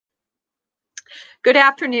Good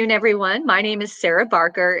afternoon, everyone. My name is Sarah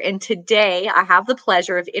Barker, and today I have the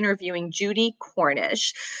pleasure of interviewing Judy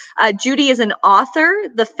Cornish. Judy is an author,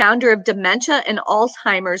 the founder of Dementia and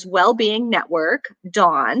Alzheimer's Wellbeing Network,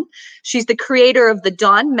 DAWN. She's the creator of the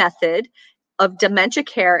DAWN Method of Dementia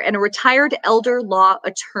Care and a retired elder law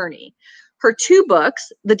attorney. Her two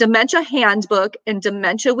books, The Dementia Handbook and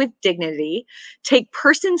Dementia with Dignity, take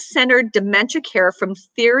person-centered dementia care from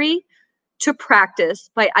theory to practice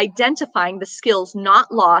by identifying the skills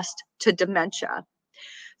not lost to dementia.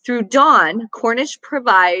 Through DAWN, Cornish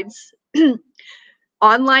provides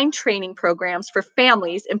online training programs for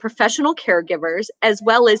families and professional caregivers, as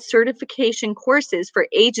well as certification courses for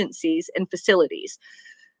agencies and facilities.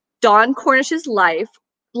 Dawn Cornish's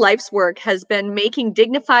life's work has been making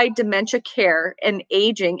dignified dementia care and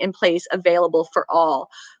aging in place available for all.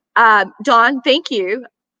 Dawn, thank you.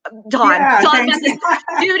 Dawn,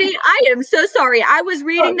 Judy, I am so sorry. I was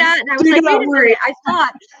reading that and I was like, wait a minute. I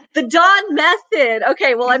thought the Dawn Method.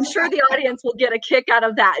 Okay, well, I'm sure the audience will get a kick out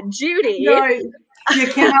of that. Judy. No, you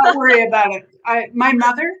cannot worry about it. My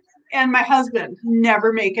mother and my husband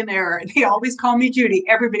never make an error. They always call me Judy.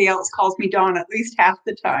 Everybody else calls me Dawn at least half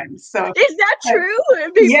the time. So is that true?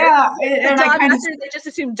 Yeah. The Dawn Method, they just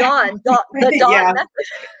assume Dawn. The Dawn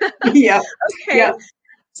Method. Yeah. Okay. Yeah.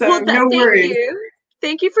 So well, no worries.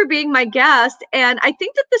 Thank you for being my guest. And I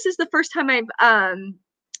think that this is the first time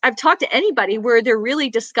I've talked to anybody where they're really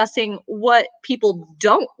discussing what people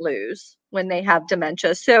don't lose when they have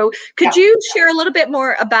dementia. So could you share a little bit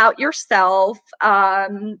more about yourself,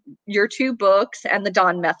 your two books, and the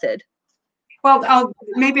Dawn Method? Well,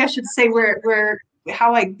 maybe I should say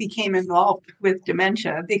how I became involved with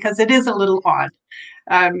dementia, because it is a little odd.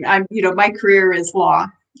 My career is law.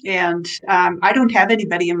 And I don't have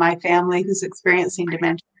anybody in my family who's experiencing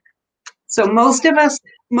dementia. So most of us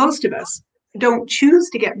don't choose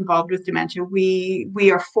to get involved with dementia. We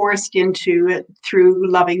are forced into it through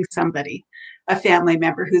loving somebody, a family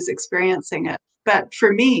member who's experiencing it. But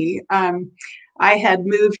for me, I had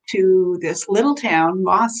moved to this little town,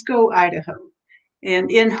 Moscow, Idaho, and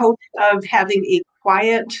in hopes of having a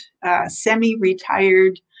quiet,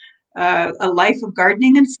 semi-retired, a life of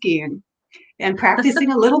gardening and skiing, and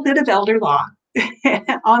practicing a little bit of elder law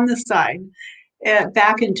on the side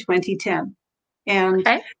back in 2010. And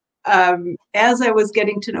as I was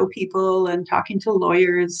getting to know people and talking to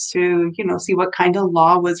lawyers to, see what kind of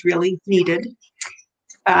law was really needed,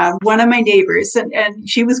 one of my neighbors, and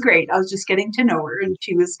she was great. I was just getting to know her, and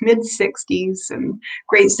she was mid-60s and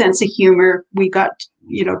great sense of humor. We got,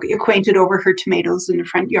 acquainted over her tomatoes in the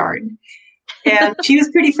front yard. And she was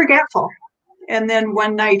pretty forgetful. And then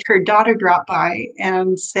one night her daughter dropped by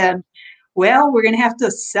and said, well, we're going to have to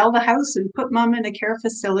sell the house and put mom in a care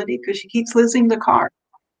facility because she keeps losing the car.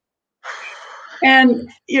 And,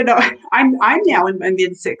 I'm now in my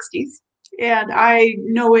mid-60s, and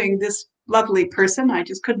knowing this lovely person, I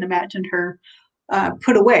just couldn't imagine her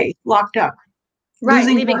put away, locked up. Right,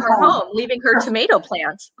 leaving her home, leaving her tomato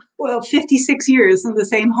plants. Well, 56 years in the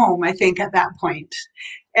same home, I think, at that point.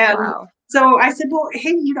 And so I said, well,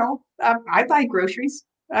 hey, I buy groceries.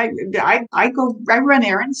 I run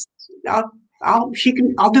errands. I'll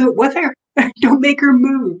do it with her. Don't make her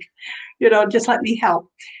move. Just let me help.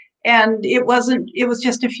 And it was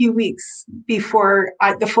just a few weeks before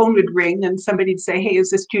the phone would ring and somebody'd say, hey,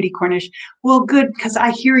 is this Judy Cornish? Well, good, because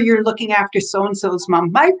I hear you're looking after so-and-so's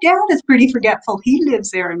mom. My dad is pretty forgetful. He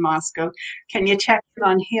lives there in Moscow. Can you check in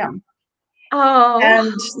on him? Oh.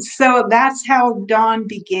 And so that's how DAWN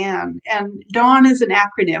began. And DAWN is an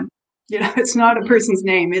acronym. It's not a person's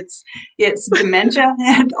name. It's Dementia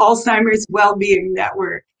and Alzheimer's Wellbeing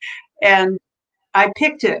Network. And I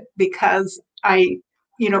picked it because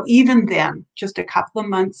even then, just a couple of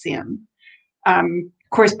months in, of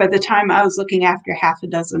course, by the time I was looking after half a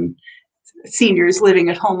dozen seniors living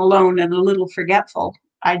at home alone and a little forgetful,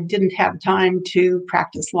 I didn't have time to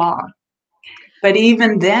practice law. But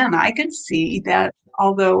even then, I could see that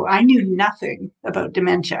although I knew nothing about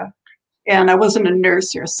dementia, and I wasn't a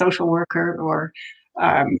nurse or a social worker or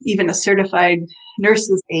even a certified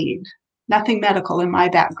nurse's aide, nothing medical in my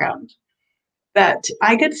background, but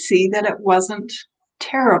I could see that it wasn't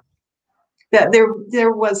terrible, that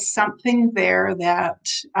there was something there that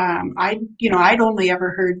I'd only ever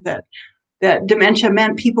heard that dementia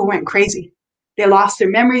meant people went crazy. They lost their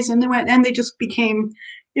memories and they just became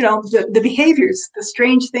the behaviors, the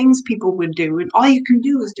strange things people would do. And all you can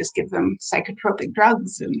do is just give them psychotropic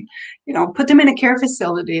drugs and, put them in a care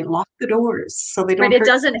facility and lock the doors so they don't. Right. It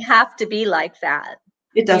doesn't have to be like that.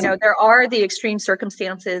 It doesn't. There are the extreme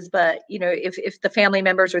circumstances, but if the family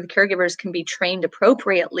members or the caregivers can be trained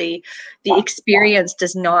appropriately, the experience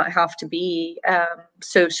does not have to be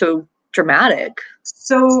so dramatic.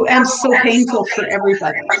 So painful for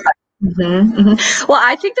everybody. Mm-hmm, mm-hmm. Well,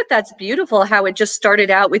 I think that's beautiful how it just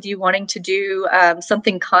started out with you wanting to do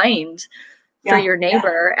something kind for your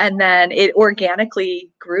neighbor, and then it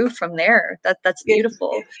organically grew from there. That's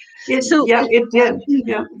beautiful. It did.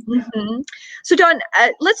 Yeah. Mm-hmm. So, Dawn,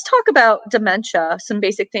 let's talk about dementia, some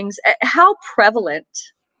basic things. How prevalent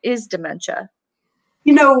is dementia?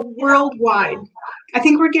 Worldwide, I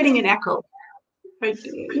think we're getting an echo. I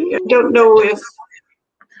don't know if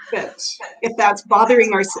that's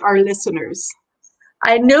bothering our listeners.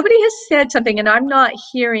 Nobody has said something, and I'm not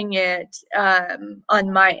hearing it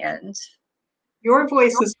on my end. Your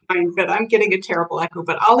voice is fine, but I'm getting a terrible echo,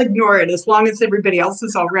 but I'll ignore it as long as everybody else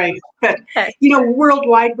is all right. But,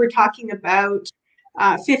 worldwide, we're talking about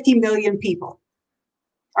 50 million people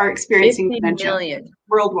are experiencing dementia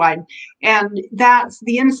worldwide. And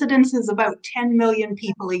the incidence is about 10 million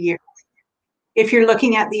people a year. If you're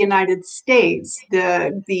looking at the United States,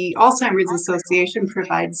 the Alzheimer's Association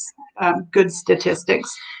provides good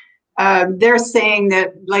statistics. They're saying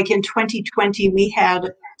that, like in 2020, we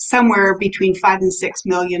had somewhere between 5 and 6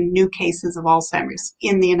 million new cases of Alzheimer's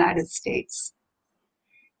in the United States.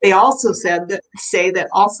 They also say that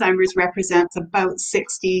Alzheimer's represents about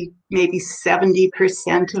 60, maybe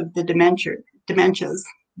 70% of the dementias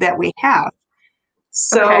that we have.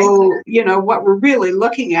 So, what we're really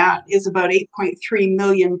looking at is about 8.3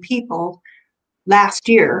 million people last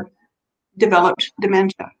year developed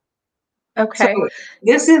dementia. Okay. So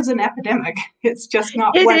this is an epidemic. It's just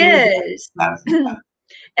not it one. It is.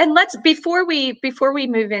 And before we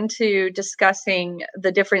move into discussing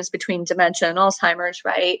the difference between dementia and Alzheimer's,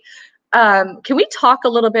 right? Can we talk a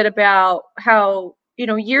little bit about how,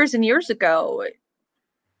 years and years ago,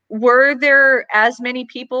 were there as many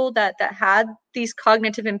people that had these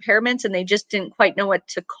cognitive impairments and they just didn't quite know what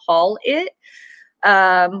to call it?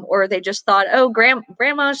 Or they just thought, oh,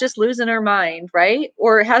 grandma's just losing her mind, right?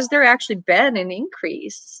 Or has there actually been an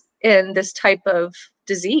increase in this type of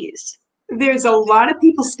disease? There's a lot of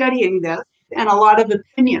people studying this and a lot of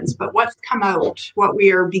opinions, but what's come out, what we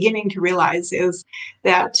are beginning to realize is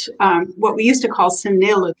that what we used to call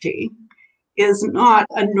senility is not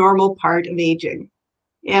a normal part of aging.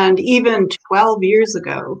 And even 12 years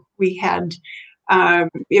ago, we had,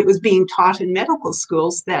 it was being taught in medical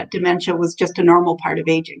schools that dementia was just a normal part of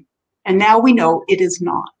aging. And now we know it is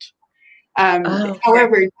not.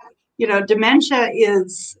 However, dementia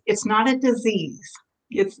it's not a disease.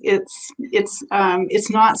 It's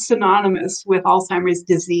not synonymous with Alzheimer's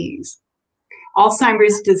disease.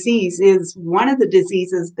 Alzheimer's disease is one of the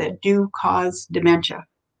diseases that do cause dementia,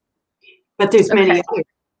 but there's many others.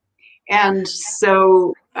 And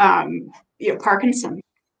so, Parkinson,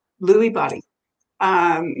 Lewy body,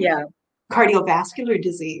 cardiovascular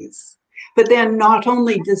disease. But then not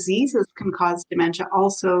only diseases can cause dementia,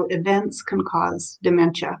 also events can cause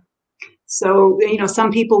dementia. So,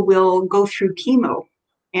 some people will go through chemo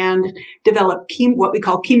and develop what we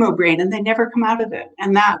call chemo brain, and they never come out of it.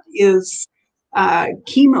 And that is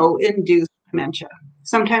chemo-induced dementia.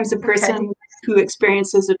 Sometimes a person who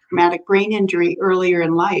experiences a traumatic brain injury earlier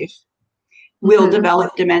in life will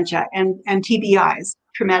develop dementia, and TBIs,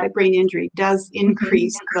 traumatic brain injury, does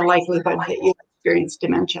increase the likelihood that you'll experience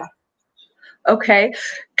dementia. Okay.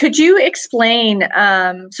 Could you explain,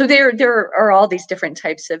 so there are all these different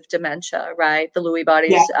types of dementia, right? The Lewy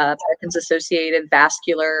bodies, Parkinson's associated,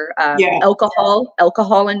 vascular,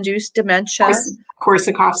 alcohol-induced dementia.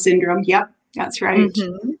 Korsakoff syndrome. Yep, that's right.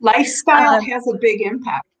 Lifestyle has a big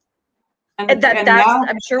impact. And now,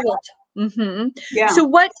 I'm sure So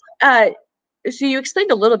so you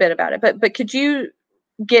explained a little bit about it, but could you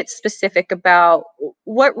get specific about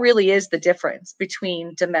what really is the difference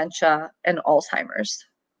between dementia and Alzheimer's?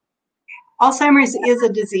 Alzheimer's is a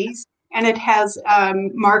disease, and it has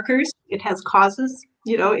markers. It has causes.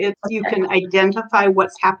 You can identify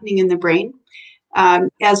what's happening in the brain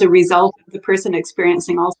as a result of the person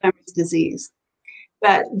experiencing Alzheimer's disease.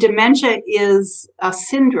 But dementia is a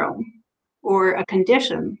syndrome or a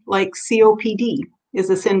condition, like COPD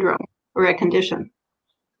is a syndrome or a condition.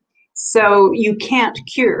 So you can't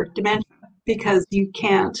cure dementia because you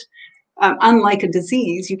can't, unlike a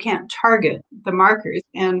disease, you can't target the markers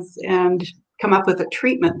and come up with a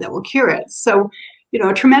treatment that will cure it. So,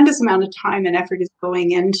 a tremendous amount of time and effort is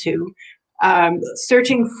going into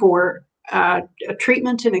searching for a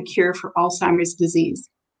treatment and a cure for Alzheimer's disease.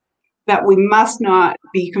 But we must not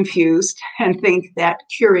be confused and think that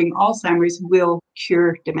curing Alzheimer's will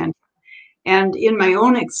cure dementia. And in my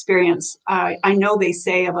own experience, I know they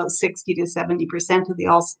say about 60 to 70%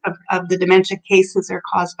 of the dementia cases are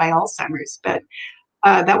caused by Alzheimer's, but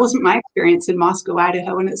that wasn't my experience in Moscow,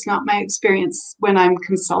 Idaho, and it's not my experience when I'm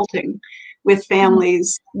consulting with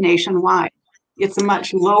families nationwide. It's a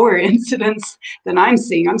much lower incidence than I'm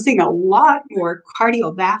seeing. I'm seeing a lot more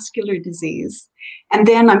cardiovascular disease. And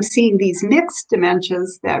then I'm seeing these mixed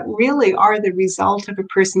dementias that really are the result of a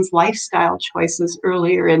person's lifestyle choices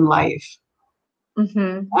earlier in life.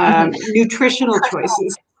 Nutritional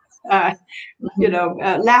choices, lack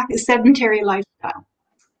of sedentary lifestyle,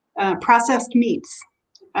 processed meats.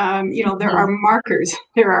 There are markers.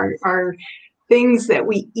 There are things that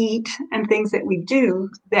we eat and things that we do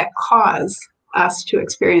that cause us to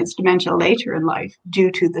experience dementia later in life due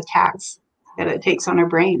to the tax that it takes on our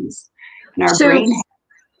brains and our brain.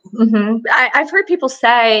 I've heard people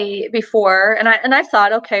say before, and I've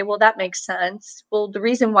thought, okay, well, that makes sense. Well, the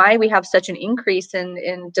reason why we have such an increase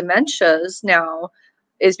in dementias now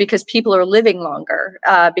is because people are living longer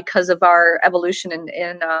because of our evolution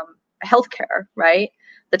in healthcare, right?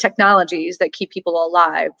 The technologies that keep people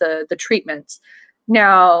alive, the treatments.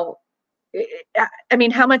 Now, I mean,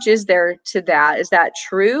 how much is there to that? Is that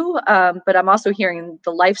true? But I'm also hearing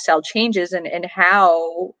the lifestyle changes and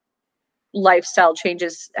how lifestyle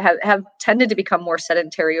changes have tended to become more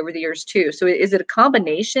sedentary over the years too. So is it a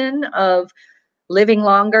combination of living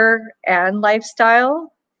longer and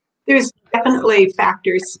lifestyle? There's definitely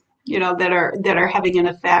factors, that are having an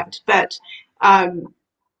effect. But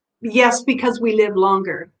yes, because we live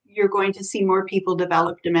longer, you're going to see more people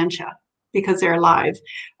develop dementia because they're alive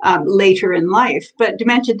later in life. But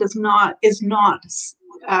dementia is not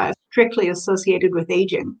strictly associated with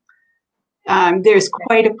aging. There's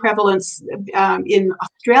quite a prevalence in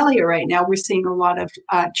Australia right now. We're seeing a lot of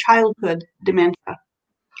childhood dementia.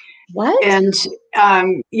 What? And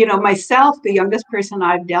myself, the youngest person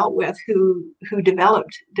I've dealt with who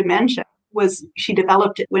developed dementia she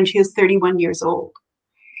developed it when she was 31 years old.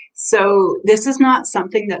 So this is not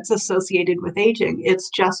something that's associated with aging. It's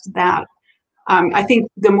just that. I think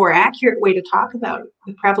the more accurate way to talk about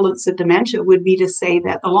the prevalence of dementia would be to say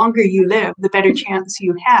that the longer you live, the better chance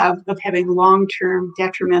you have of having long-term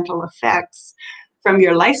detrimental effects from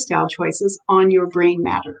your lifestyle choices on your brain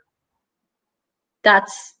matter.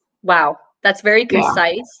 Wow. That's very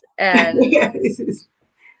concise. And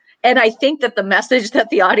and I think that the message that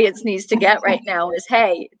the audience needs to get right now is,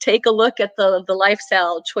 hey, take a look at the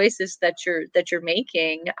lifestyle choices that you're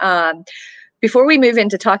making. Before we move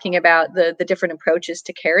into talking about the different approaches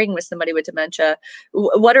to caring with somebody with dementia,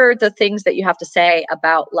 what are the things that you have to say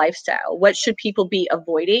about lifestyle? What should people be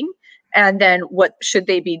avoiding? And then what should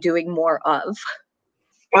they be doing more of?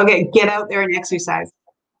 Okay, get out there and exercise.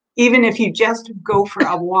 Even if you just go for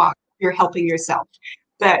a walk, you're helping yourself.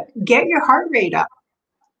 But get your heart rate up.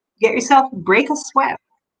 Get yourself, break a sweat.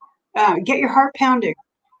 Get your heart pounding.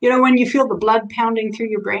 When you feel the blood pounding through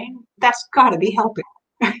your brain, that's got to be helping.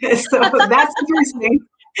 So that's the first thing.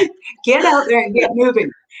 Get out there and get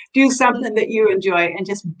moving. Do something that you enjoy and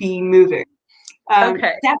just be moving.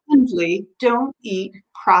 Secondly, don't eat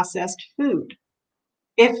processed food.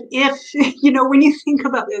 If when you think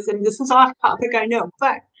about this, and this is off topic, I know,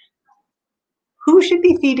 but who should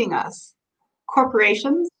be feeding us?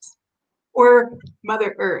 Corporations or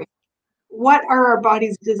Mother Earth? What are our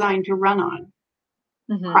bodies designed to run on?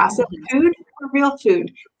 Processed food or real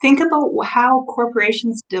food? Think about how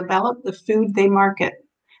corporations develop the food they market.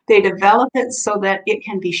 They develop it so that it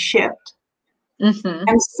can be shipped.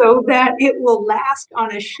 And so that it will last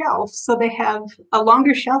on a shelf. So they have a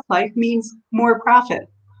longer shelf life means more profit.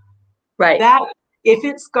 Right. That if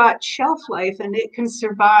it's got shelf life and it can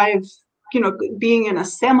survive, being in a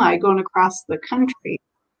semi going across the country,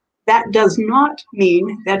 that does not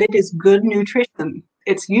mean that it is good nutrition.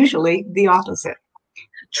 It's usually the opposite.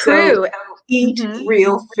 True. So eat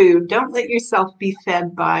real food. Don't let yourself be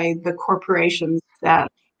fed by the corporations that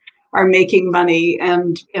are making money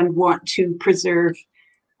and want to preserve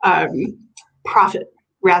profit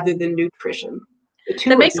rather than nutrition.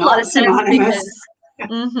 That makes a lot of sense because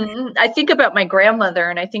I think about my grandmother,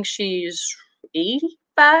 and I think she's 85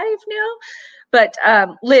 now, but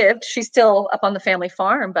lived. She's still up on the family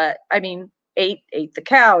farm, but I mean, ate the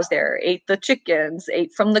cows there, ate the chickens,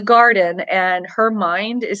 ate from the garden, and her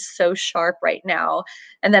mind is so sharp right now.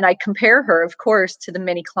 And then I compare her, of course, to the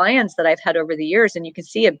many clients that I've had over the years, and you can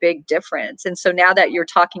see a big difference. And so now that you're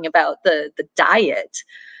talking about the diet,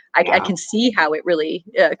 I can see how it really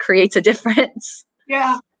creates a difference.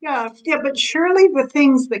 Yeah, but surely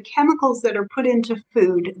the chemicals that are put into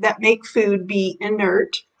food that make food be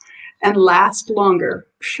inert and last longer,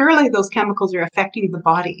 surely those chemicals are affecting the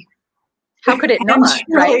body. How could it And not,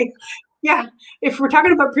 right? really, yeah, if we're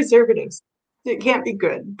talking about preservatives, it can't be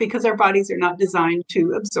good because our bodies are not designed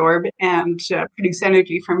to absorb and produce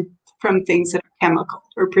energy from things that are chemical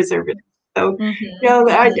or preservative. So,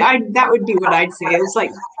 that would be what I'd say is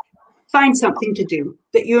like find something to do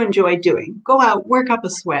that you enjoy doing. Go out, work up a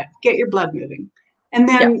sweat, get your blood moving, and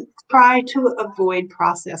then try to avoid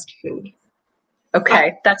processed food.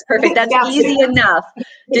 Okay, that's perfect. That's easy enough.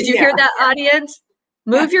 Did you hear that, audience?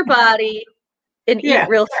 Move your body and eat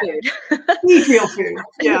real food. Eat real food.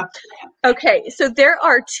 Yeah. Okay, so there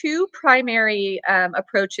are two primary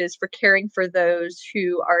approaches for caring for those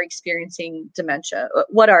who are experiencing dementia.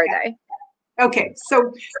 What are they? Okay,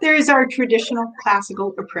 so there is our traditional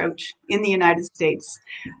classical approach in the United States,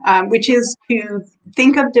 which is to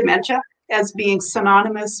think of dementia as being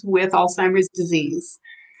synonymous with Alzheimer's disease,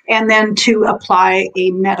 and then to apply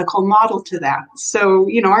a medical model to that. So,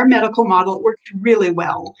 our medical model works really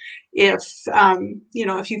well. If,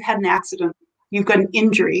 if you've had an accident, you've got an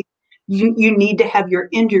injury, you need to have your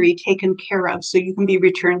injury taken care of so you can be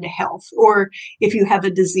returned to health. Or if you have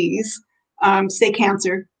a disease, say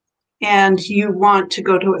cancer, and you want to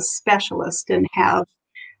go to a specialist and have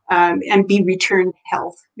and be returned to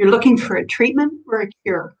health, you're looking for a treatment or a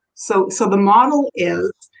cure. So the model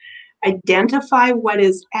is identify what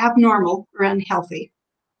is abnormal or unhealthy,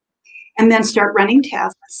 and then start running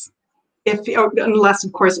tests. Unless,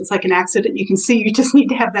 of course, it's like an accident, you can see you just need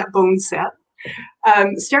to have that bone set.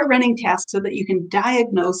 Start running tests so that you can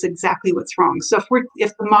diagnose exactly what's wrong. So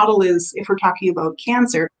if the model is, if we're talking about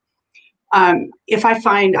cancer, if I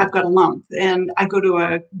find I've got a lump and I go to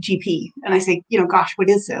a GP and I say, gosh, what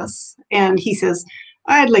is this? And he says,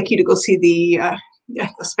 I'd like you to go see the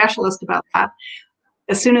specialist about that.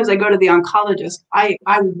 As soon as I go to the oncologist, I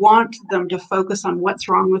want them to focus on what's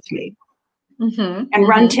wrong with me and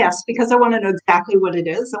run tests because I want to know exactly what it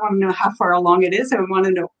is. I want to know how far along it is. I want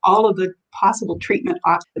to know all of the possible treatment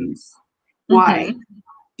options. Why?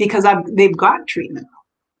 Because they've got treatment.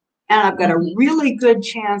 And I've got a really good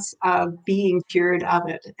chance of being cured of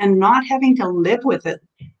it and not having to live with it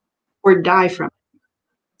or die from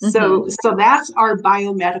it. So that's our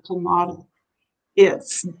biomedical model.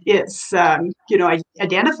 It's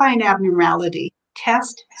identify an abnormality,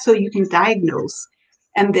 test so you can diagnose,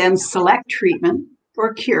 and then select treatment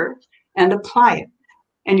or cure and apply it.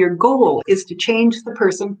 And your goal is to change the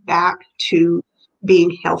person back to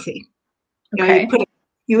being healthy. Okay.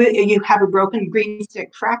 You have a broken green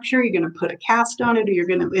stick fracture, you're going to put a cast on it, or you're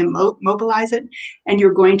going to immobilize it, and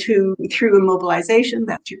you're going to, through immobilization,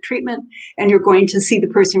 that's your treatment, and you're going to see the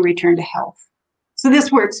person return to health. So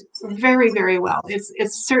this works very, very well.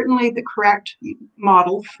 It's certainly the correct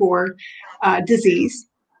model for disease,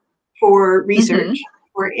 for research,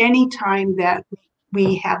 or any time that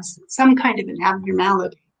we have some kind of an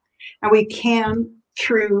abnormality. And we can,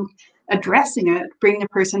 through addressing it, bring the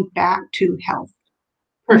person back to health.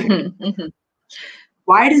 Perfect.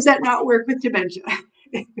 Why does that not work with dementia?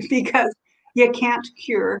 Because you can't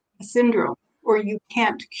cure a syndrome, or you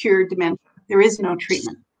can't cure dementia. There is no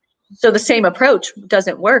treatment. So the same approach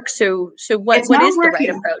doesn't work. So what is the right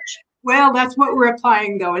approach? Well, that's what we're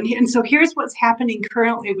applying, though. And so here's what's happening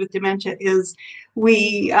currently with dementia is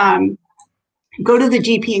we go to the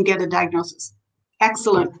GP and get a diagnosis.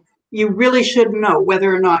 Excellent. You really should know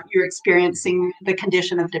whether or not you're experiencing the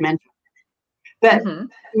condition of dementia. But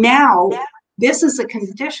now this is a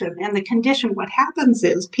condition, and the condition, what happens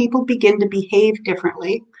is people begin to behave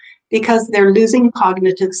differently because they're losing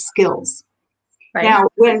cognitive skills. Right. Now,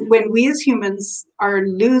 when we as humans are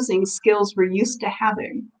losing skills we're used to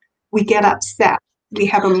having, we get upset. We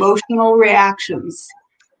have emotional reactions.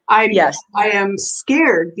 I am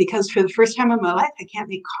scared because for the first time in my life, I can't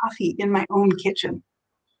make coffee in my own kitchen.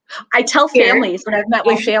 I tell families, when I've met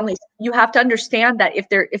with families, you have to understand that if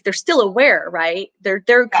they're still aware, right,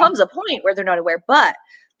 there comes a point where they're not aware, but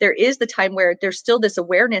there is the time where there's still this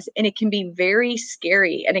awareness, and it can be very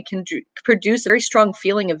scary, and it can produce a very strong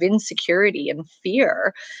feeling of insecurity and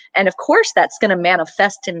fear. And of course, that's going to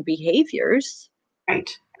manifest in behaviors. Right.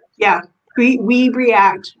 Yeah. We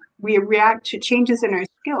react to changes in our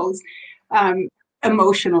skills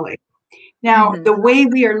emotionally. Now, the way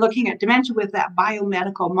we are looking at dementia with that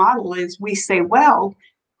biomedical model is we say, well,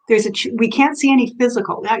 we can't see any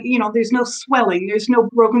physical, there's no swelling, there's no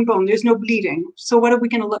broken bone, there's no bleeding. So what are we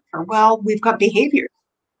going to look for? Well, we've got behaviors.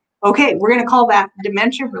 Okay, we're going to call that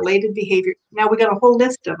dementia-related behaviors. Now we got a whole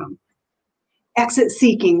list of them. Exit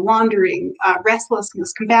seeking, wandering,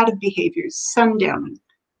 restlessness, combative behaviors, sundowning.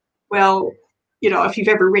 Well, if you've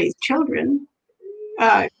ever raised children,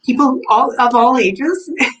 people of all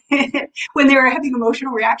ages, when they're having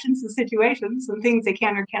emotional reactions to situations and things they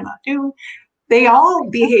can or cannot do, they all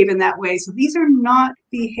behave in that way. So these are not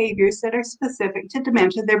behaviors that are specific to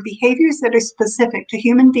dementia. They're behaviors that are specific to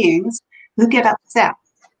human beings who get upset,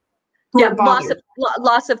 who are bothered.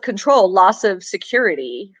 Loss of control, loss of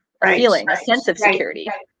security, a feeling, a sense of security.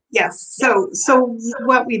 Yes. So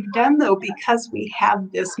what we've done, though, because we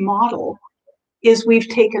have this model, is we've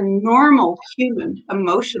taken normal human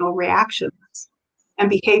emotional reactions and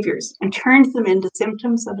behaviors and turned them into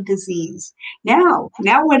symptoms of a disease. Now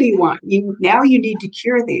what do you want? Now you need to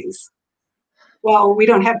cure these. Well, we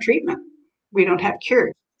don't have treatment. We don't have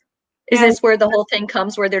cure. Is this where the whole thing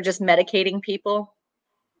comes, where they're just medicating people?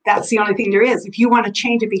 That's the only thing there is. If you want to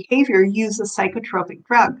change a behavior, use a psychotropic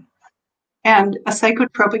drug. And a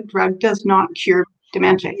psychotropic drug does not cure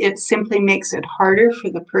dementia. It simply makes it harder for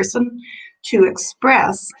the person to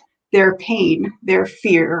express their pain, their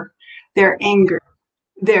fear, their anger,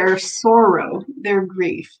 their sorrow, their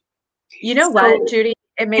grief. You know what, Judy?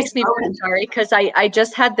 It makes me really sorry, because I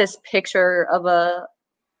just had this picture of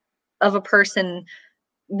a person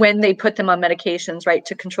when they put them on medications, right,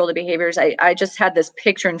 to control the behaviors. I just had this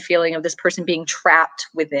picture and feeling of this person being trapped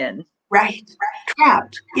within. Right.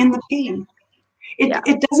 Trapped in the pain.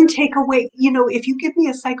 It doesn't take away, if you give me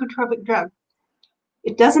a psychotropic drug,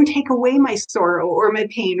 it doesn't take away my sorrow or my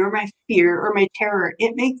pain or my fear or my terror.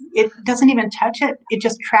 It doesn't even touch it. It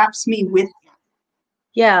just traps me with it.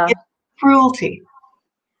 Yeah. It's cruelty.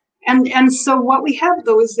 And so what we have,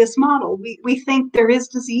 though, is this model. We think there is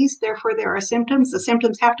disease, therefore there are symptoms. The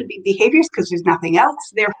symptoms have to be behaviors because there's nothing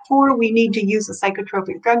else. Therefore, we need to use a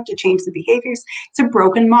psychotropic drug to change the behaviors. It's a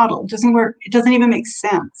broken model. It doesn't work. It doesn't even make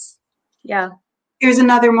sense. Yeah. Here's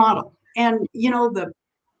another model. And, the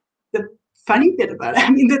funny bit about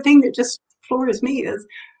it, the thing that just floors me is,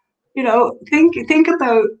 think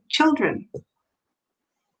about children.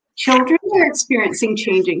 Children are experiencing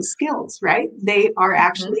changing skills, right? They are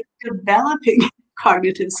actually developing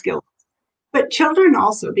cognitive skills. But children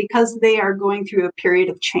also, because they are going through a period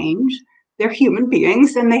of change, they're human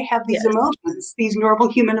beings and they have these emotions, these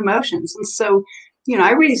normal human emotions. And so,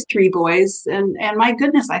 I raised 3 boys and my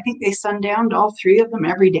goodness, I think they sundowned all 3 of them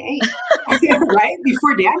every day, right?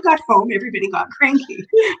 Before Dad got home, everybody got cranky.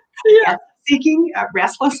 Yeah. Seeking,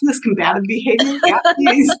 restlessness, combative behavior.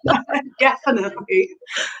 Yeah, definitely.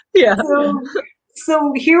 Yeah.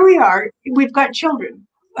 So here we are. We've got children.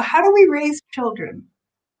 How do we raise children?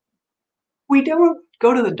 We don't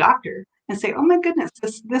go to the doctor and say, "Oh my goodness,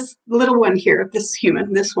 this little one here, this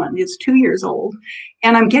human, this one is 2 years old,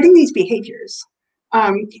 and I'm getting these behaviors."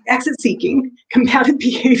 Exit seeking, combative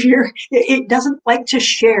behavior. It doesn't like to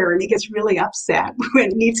share, and it gets really upset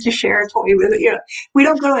when it needs to share a toy with it. We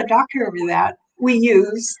don't go to a doctor over that. We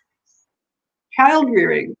use child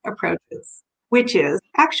rearing approaches, which is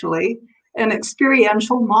actually an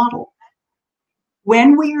experiential model.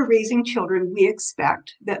 When we are raising children, we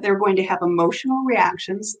expect that they're going to have emotional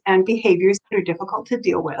reactions and behaviors that are difficult to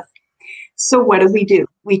deal with. So what do?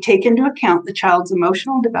 We take into account the child's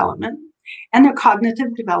emotional development and their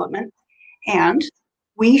cognitive development, and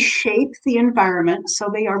we shape the environment so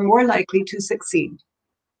they are more likely to succeed.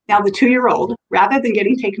 Now, the 2-year-old, rather than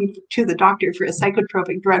getting taken to the doctor for a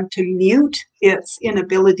psychotropic drug to mute its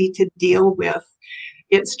inability to deal with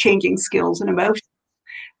its changing skills and emotions,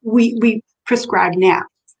 we prescribe naps.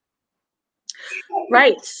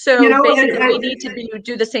 Right. So basically, we need to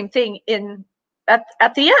do the same thing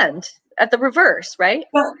at the end, at the reverse, right?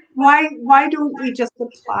 Well, why don't we just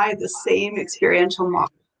apply the same experiential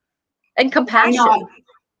model? And compassion. Why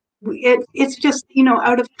not? It's just,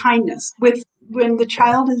 out of kindness. When the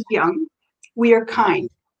child is young, we are kind.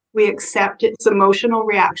 We accept its emotional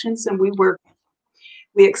reactions and we work.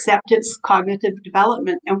 We accept its cognitive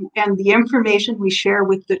development, and the information we share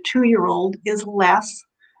with the 2-year-old is less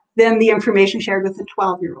than the information shared with the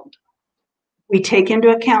 12-year-old. We take into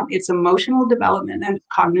account its emotional development and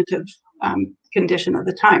cognitive condition at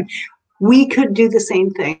the time. We could do the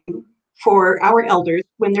same thing for our elders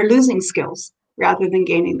when they're losing skills rather than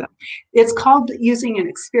gaining them. It's called using an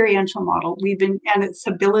experiential model. And it's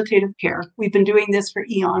habilitative care. We've been doing this for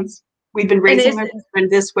eons. We've been raising our children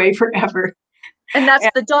this way forever. And that's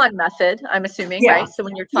the Dawn method, I'm assuming, right? So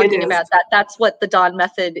when you're talking about that, that's what the Dawn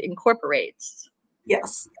method incorporates.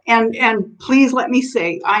 Yes. And please let me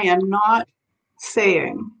say, I am not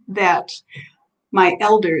saying that my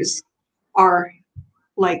elders are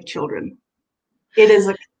like children. It is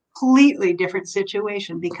a completely different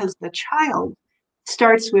situation because the child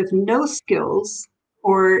starts with no skills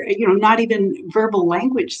or not even verbal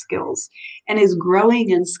language skills and is growing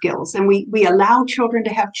in skills. And we allow children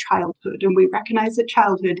to have childhood, and we recognize that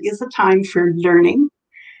childhood is a time for learning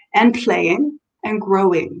and playing and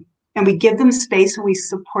growing. And we give them space and we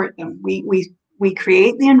support them. We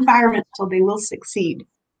create the environment so they will succeed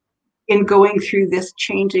in going through this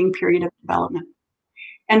changing period of development.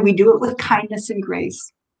 And we do it with kindness and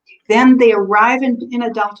grace. Then they arrive in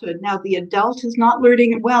adulthood. Now, the adult is not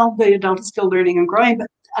learning, well, the adult is still learning and growing, but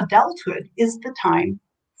adulthood is the time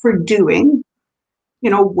for doing,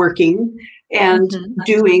 working and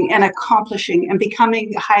doing and accomplishing and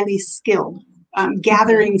becoming highly skilled,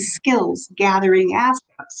 gathering skills, gathering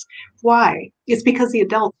assets. Why? It's because the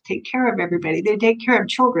adults take care of everybody. They take care of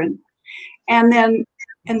children. And then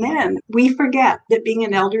we forget that being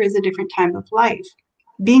an elder is a different time of life.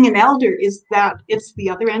 Being an elder is that it's the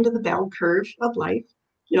other end of the bell curve of life.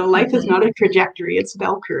 Life is not a trajectory, it's a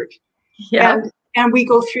bell curve. Yeah. And we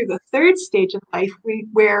go through the third stage of life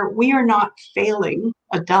where we are not failing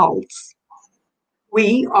adults.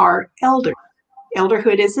 We are elders.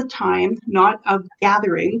 Elderhood is a time not of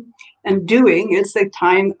gathering and doing, it's a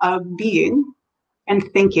time of being and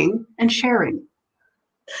thinking and sharing.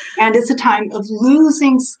 And it's a time of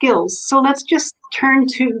losing skills. So let's just turn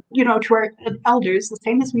to our elders, the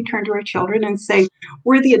same as we turn to our children and say,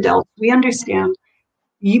 we're the adults, we understand.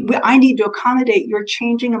 I need to accommodate your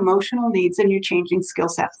changing emotional needs and your changing skill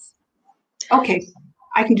sets. Okay,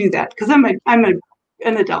 I can do that because I'm an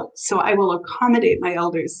adult, so I will accommodate my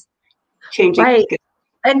elders' changing skills.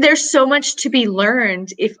 And there's so much to be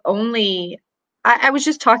learned if only, I was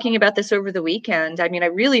just talking about this over the weekend. I mean, I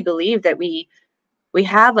really believe that we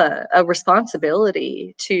have a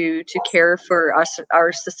responsibility to care for us,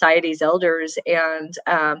 our society's elders,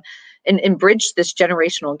 and bridge this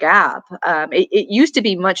generational gap. It used to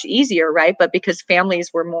be much easier, right? But because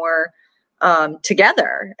families were more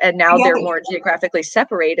together, and now they're more geographically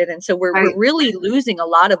separated, and so we're really losing a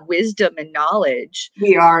lot of wisdom and knowledge.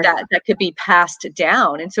 We are that could be passed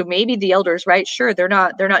down. And so maybe the elders, right? Sure, they're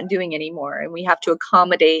not doing anymore, and we have to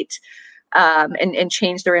accommodate and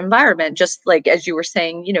change their environment, just like as you were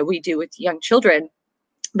saying, we do with young children.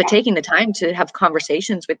 But taking the time to have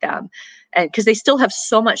conversations with them, and because they still have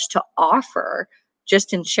so much to offer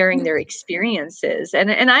just in sharing their experiences.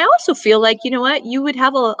 And I also feel like, you would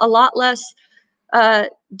have a lot less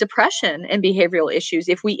depression and behavioral issues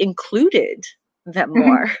if we included them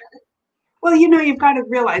more. Well, you've got to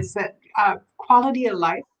realize that quality of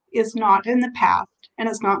life is not in the past and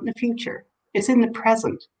it's not in the future. It's in the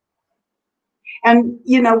present. And,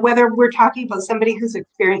 whether we're talking about somebody who's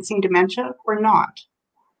experiencing dementia or not,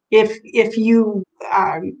 if you,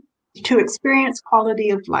 to experience quality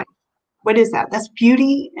of life, what is that? That's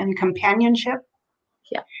beauty and companionship.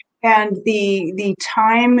 Yeah. And the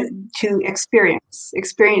time to experience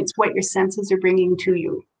what your senses are bringing to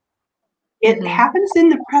you. It happens in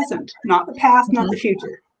the present, not the past, not the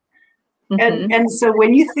future. And so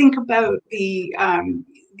when you think about the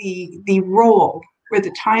role or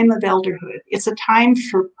the time of elderhood, it's a time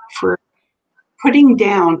for putting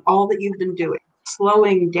down all that you've been doing,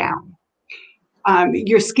 slowing down.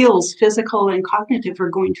 Your skills, physical and cognitive, are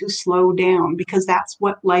going to slow down because that's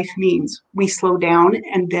what life means. We slow down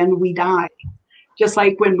and then we die. Just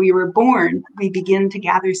like when we were born, we begin to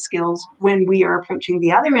gather skills. When we are approaching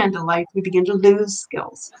the other end of life, we begin to lose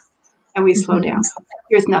skills and we slow down.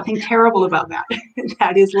 There's nothing terrible about that.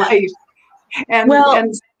 That is life. And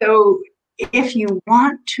so if you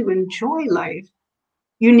want to enjoy life,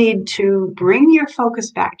 you need to bring your focus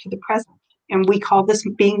back to the present. And we call this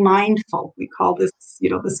being mindful. We call this,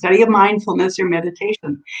 the study of mindfulness or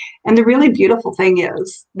meditation. And the really beautiful thing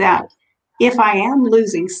is that if I am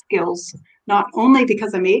losing skills, not only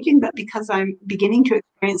because I'm aging, but because I'm beginning to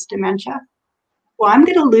experience dementia, well, I'm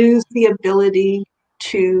going to lose the ability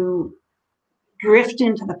to drift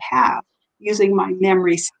into the past using my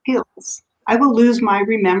memory skills. I will lose my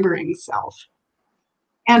remembering self.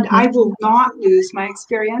 And I will not lose my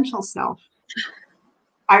experiential self.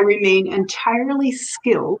 I remain entirely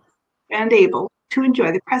skilled and able to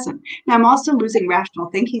enjoy the present. Now, I'm also losing rational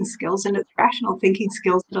thinking skills, and it's rational thinking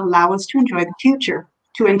skills that allow us to enjoy the future,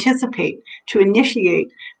 to anticipate, to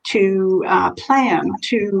initiate, to plan,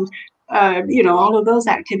 to, all of those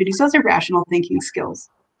activities. Those are rational thinking skills.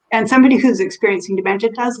 And somebody who's experiencing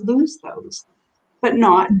dementia does lose those, but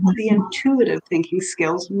not the intuitive thinking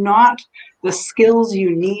skills, not the skills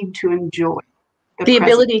you need to enjoy the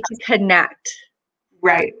ability to connect.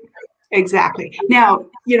 Right. Exactly. Now,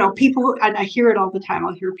 people, and I hear it all the time.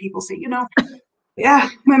 I'll hear people say, yeah,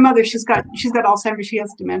 my mother, she's got Alzheimer's, she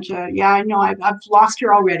has dementia. Yeah, I know, I've lost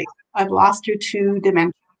her already. I've lost her to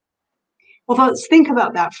dementia. Well, let's think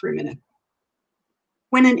about that for a minute.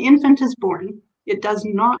 When an infant is born, it does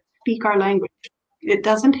not speak our language. It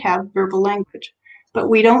doesn't have verbal language. But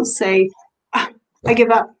we don't say, I give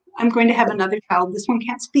up. I'm going to have another child. This one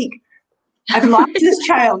can't speak. I've lost this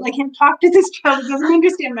child. I can't talk to this child. It doesn't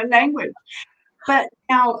understand my language. But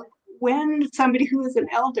now, when somebody who is an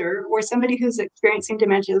elder or somebody who's experiencing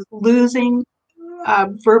dementia is losing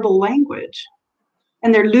verbal language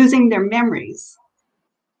and they're losing their memories,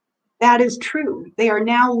 that is true. They are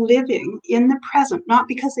now living in the present, not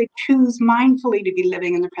because they choose mindfully to be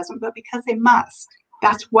living in the present, but because they must.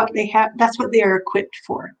 That's what they have. That's what they are equipped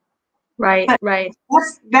for. Right, But right.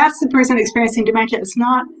 that's the person experiencing dementia. It's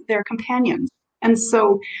not their companions. And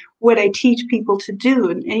so, what I teach people to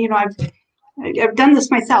do, and you know, I've done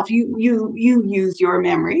this myself. You use your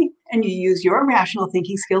memory and you use your rational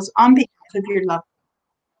thinking skills on behalf of your loved.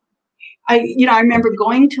 I remember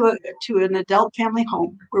going to an adult family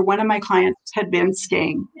home where one of my clients had been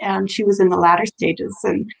staying, and she was in the latter stages.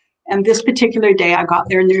 And this particular day, I got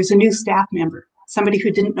there, and there's a new staff member, somebody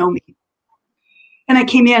who didn't know me. And I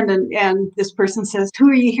came in, and this person says, "Who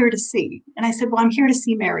are you here to see?" And I said, "Well, I'm here to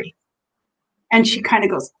see Mary." And she kind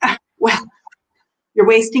of goes, "Well, you're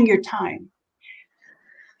wasting your time.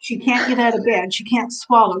 She can't get out of bed. She can't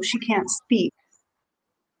swallow. She can't speak.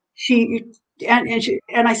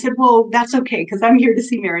 And I said, "Well, that's okay, because I'm here to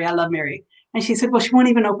see Mary. I love Mary." And she said, "Well, she won't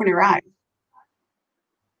even open her eyes."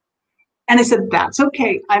 And I said, "That's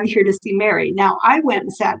okay. I'm here to see Mary." Now, I went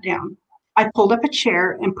and sat down. I pulled up a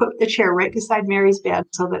chair and put the chair right beside Mary's bed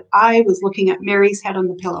so that I was looking at Mary's head on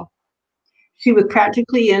the pillow. She was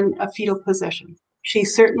practically in a fetal position. She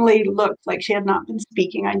certainly looked like she had not been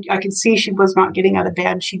speaking. I could see she was not getting out of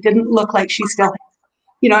bed. She didn't look like she still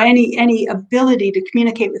had, any ability to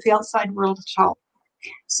communicate with the outside world at all.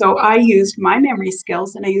 So I used my memory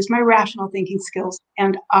skills and I used my rational thinking skills,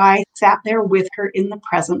 and I sat there with her in the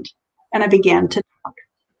present, and I began to talk.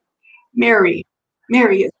 Mary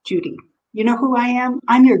is Judy. You know who I am?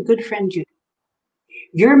 I'm your good friend, Judy.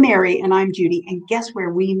 You're Mary and I'm Judy, and guess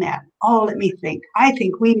where we met? Oh, let me think. I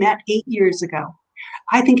think we met 8 years ago.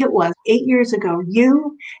 I think it was 8 years ago.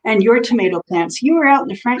 You and your tomato plants. You were out in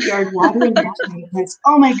the front yard watering your tomato plants.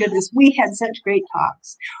 Oh my goodness, we had such great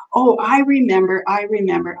talks. Oh, I remember.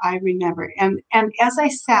 And as I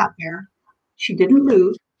sat there, she didn't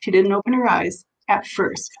move. She didn't open her eyes at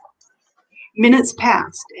first. Minutes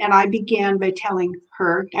passed, and I began by telling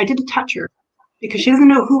her, I didn't touch her because she doesn't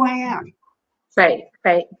know who I am. Right,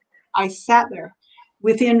 right. I sat there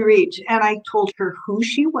within reach, and I told her who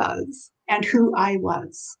she was and who I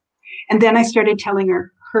was. And then I started telling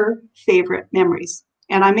her her favorite memories.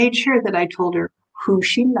 And I made sure that I told her who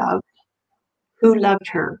she loved, who loved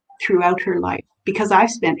her throughout her life, because I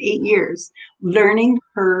spent 8 years learning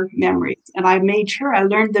her memories. And I made sure I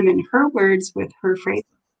learned them in her words with her phrases.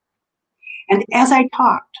 And as I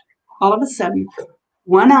talked, all of a sudden,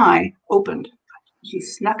 one eye opened. She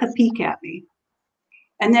snuck a peek at me.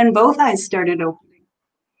 And then both eyes started opening.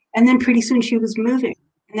 And then pretty soon she was moving.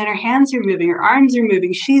 And then her hands are moving, her arms are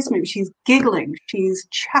moving, she's moving, she's giggling, she's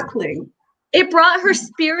chuckling. It brought her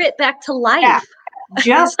spirit back to life. Yeah,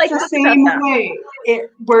 just like the same way.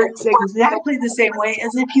 It works exactly the same way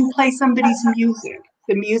as if you play somebody's music,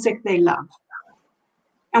 the music they love.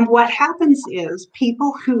 And what happens is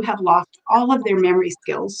people who have lost all of their memory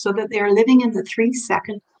skills so that they're living in the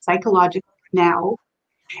 3-second psychological now,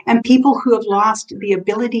 and people who have lost the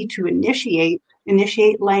ability to initiate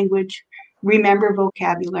language, remember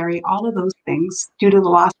vocabulary, all of those things due to the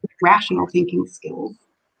loss of rational thinking skills.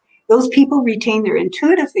 Those people retain their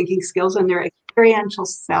intuitive thinking skills and their experiential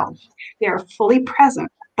self. They are fully present,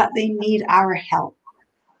 but they need our help.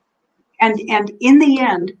 And in the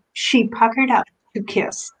end, she puckered up to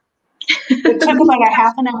kiss. It took about a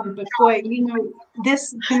half an hour, but boy,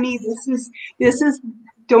 this to me, this is.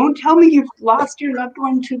 Don't tell me you've lost your loved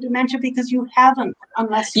one to dementia, because you haven't,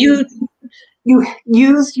 unless you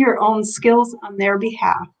use your own skills on their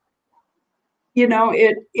behalf.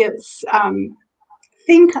 It's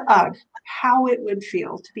think of how it would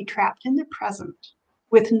feel to be trapped in the present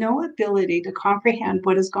with no ability to comprehend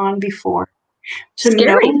what has gone before.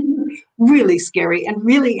 Scary. Really scary and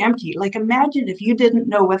really empty. Like, imagine if you didn't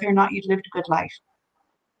know whether or not you'd lived a good life.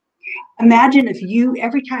 Imagine if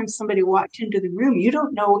every time somebody walked into the room, you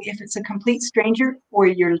don't know if it's a complete stranger or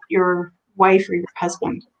your wife or your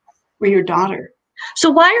husband or your daughter. So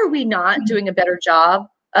why are we not doing a better job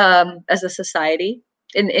as a society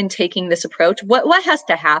in taking this approach? What has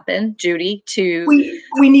to happen, Judy,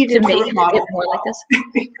 we need a different model. More like this?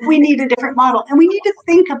 We need a different model, and we need to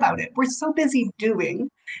think about it. We're so busy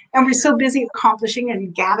doing, and we're so busy accomplishing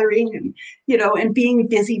and gathering and being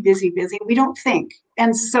busy. We don't think.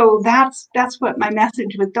 And so that's what my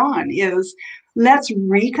message with Dawn is. Let's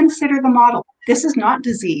reconsider the model. This is not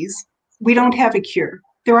disease. We don't have a cure.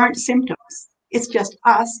 There aren't symptoms. It's just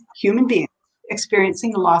us, human beings,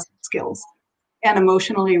 experiencing a loss of skills and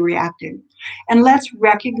emotionally reacting. And let's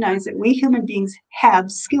recognize that we human beings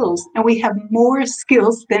have skills, and we have more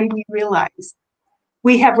skills than we realize.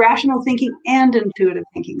 We have rational thinking and intuitive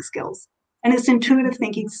thinking skills. And it's intuitive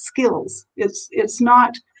thinking skills. It's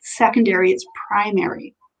not secondary, it's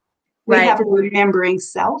primary. We Right. have a remembering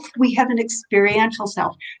self. We have an experiential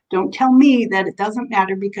self. Don't tell me that it doesn't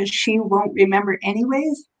matter because she won't remember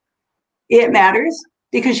anyways. It matters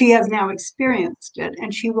because she has now experienced it,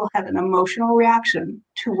 and she will have an emotional reaction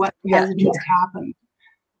to what has just happened.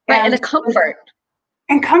 Right, and a comfort.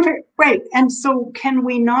 And comfort, right. And so can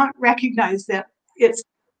we not recognize that it's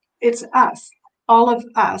us? All of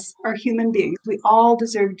us are human beings. We all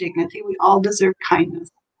deserve dignity. We all deserve kindness.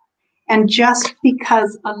 And just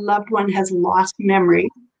because a loved one has lost memory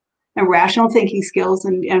and rational thinking skills,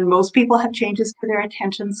 and most people have changes to their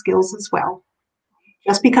attention skills as well,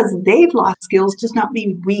 just because they've lost skills does not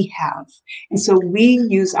mean we have. And so we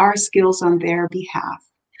use our skills on their behalf.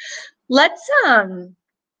 Let's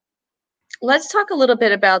talk a little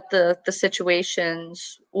bit about the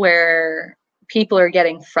situations where people are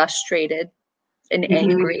getting frustrated and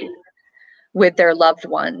angry with their loved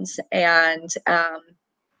ones, and I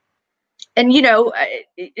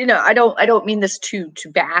don't mean this to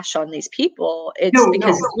bash on these people. It's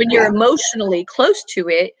because when you're emotionally close to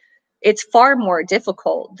it, it's far more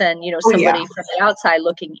difficult than somebody from the outside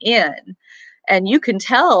looking in. And you can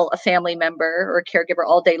tell a family member or a caregiver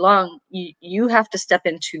all day long, you have to step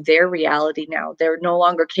into their reality now. They're no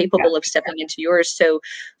longer capable of stepping into yours.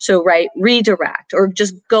 So right, redirect or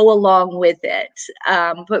just go along with it.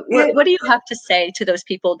 But what do you have to say to those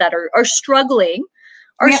people that are struggling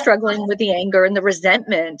with the anger and the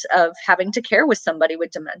resentment of having to care with somebody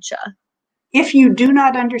with dementia? If you do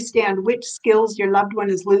not understand which skills your loved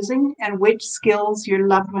one is losing and which skills your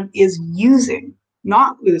loved one is using,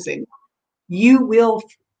 not losing, you will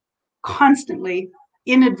constantly,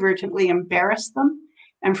 inadvertently embarrass them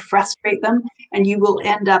and frustrate them, and you will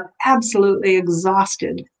end up absolutely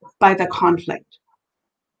exhausted by the conflict.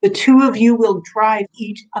 The two of you will drive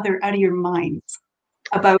each other out of your minds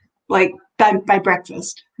about by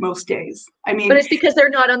breakfast most days. I mean, but it's because they're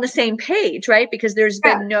not on the same page, right? Because there's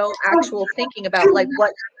been no actual thinking about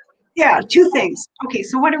what. Yeah, two things. Okay,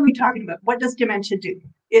 so what are we talking about? What does dementia do?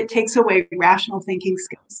 It takes away rational thinking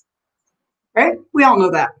skills. Right? We all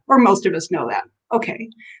know that, or most of us know that. Okay,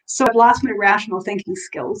 so I've lost my rational thinking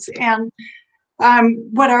skills. And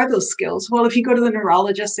what are those skills? Well, if you go to the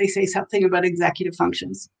neurologist, they say something about executive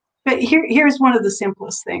functions. But here's one of the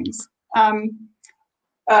simplest things.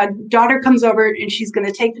 Daughter comes over and she's going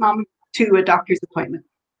to take mom to a doctor's appointment.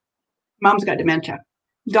 Mom's got dementia.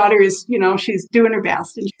 Daughter is, she's doing her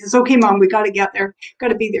best. And she says, okay, mom, we got to get there, got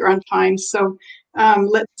to be there on time. So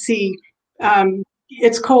let's see.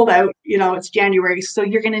 It's cold out, it's January, so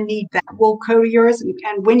you're going to need that wool coat of yours.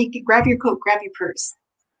 And when you grab your coat, grab your purse.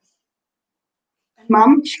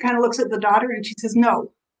 Mom, she kind of looks at the daughter and she says,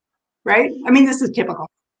 no, right? I mean, this is typical,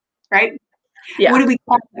 right? Yeah. What do we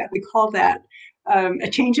call that? We call that a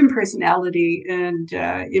change in personality, and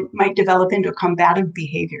it might develop into a combative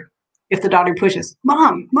behavior. If the daughter pushes,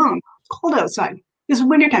 mom, it's cold outside. This is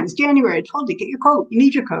wintertime, it's January. I told you, get your coat. You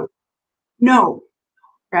need your coat. No,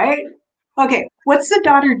 right? Okay, what's the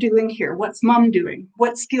daughter doing here? What's mom doing?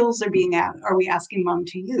 What skills are we asking mom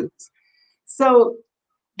to use? So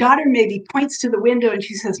daughter maybe points to the window and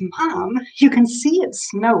she says, Mom, you can see it's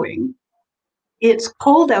snowing. It's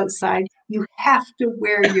cold outside. You have to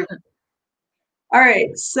wear your coat. All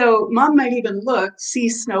right, so mom might even see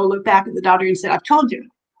snow, look back at the daughter and say, I've told you,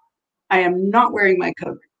 I am not wearing my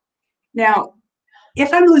coat. Now,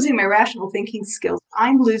 if I'm losing my rational thinking skills,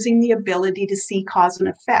 I'm losing the ability to see cause and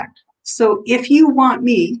effect. So if you want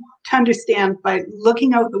me to understand by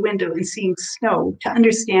looking out the window and seeing snow, to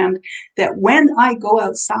understand that when I go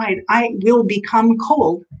outside, I will become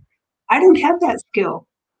cold, I don't have that skill.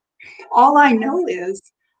 All I know is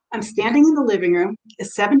I'm standing in the living room,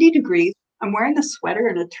 it's 70 degrees, I'm wearing a sweater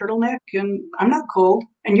and a turtleneck, and I'm not cold,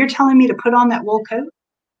 and you're telling me to put on that wool coat?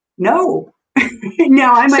 No.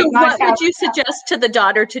 No, I might not. So what would you suggest to the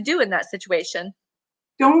daughter to do in that situation?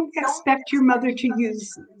 Don't expect your mother to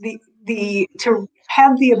use to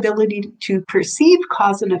have the ability to perceive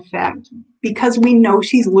cause and effect, because we know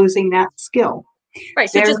she's losing that skill. Right.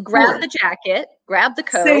 So just grab the jacket, grab the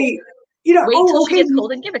coat, wait till she gets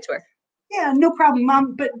cold and give it to her. Yeah, no problem,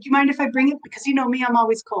 Mom. But do you mind if I bring it? Because you know me, I'm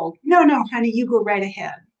always cold. No, honey, you go right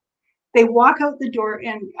ahead. They walk out the door,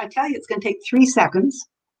 and I tell you, it's going to take 3 seconds.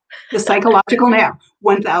 The psychological nap,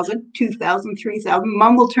 1,000, 2,000, 3,000.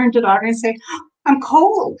 Mom will turn to daughter and say, I'm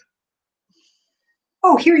cold.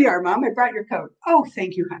 Oh, here you are, Mom. I brought your coat. Oh,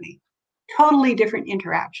 thank you, honey. Totally different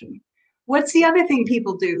interaction. What's the other thing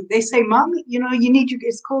people do? They say, Mom,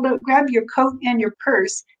 it's cold out. Grab your coat and your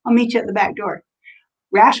purse. I'll meet you at the back door.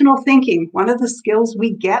 Rational thinking. One of the skills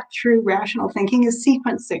we get through rational thinking is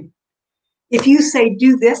sequencing. If you say,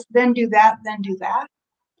 do this, then do that, then do that,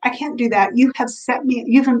 I can't do that. You've set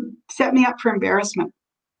me up for embarrassment.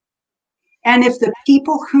 And if the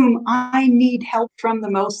people whom I need help from the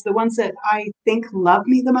most, the ones that I think love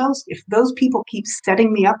me the most, if those people keep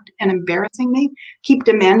setting me up and embarrassing me, keep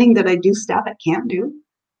demanding that I do stuff I can't do,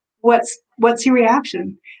 what's your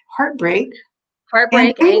reaction? Heartbreak and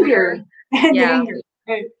Heartbreak, anger. anger. And Yeah. anger.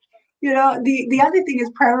 Right? The other thing is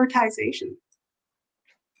prioritization.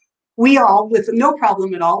 We all, with no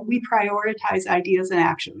problem at all, we prioritize ideas and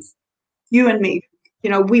actions. You and me,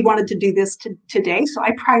 we wanted to do this today, so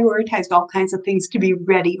I prioritized all kinds of things to be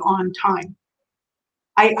ready on time.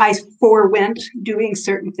 I forewent doing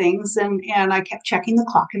certain things, and I kept checking the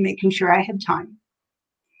clock and making sure I had time.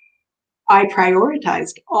 I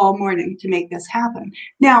prioritized all morning to make this happen.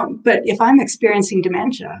 Now, but if I'm experiencing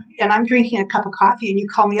dementia and I'm drinking a cup of coffee and you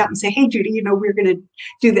call me up and say, hey, Judy, we're going to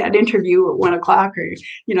do that interview at 1:00,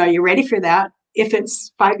 or, you ready for that? If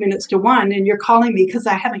it's 5 minutes to 1 and you're calling me because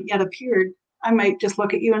I haven't yet appeared, I might just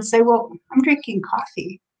look at you and say, well, I'm drinking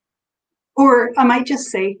coffee. Or I might just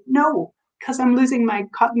say, no, because I'm losing my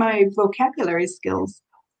vocabulary skills.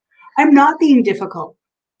 I'm not being difficult.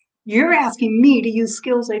 You're asking me to use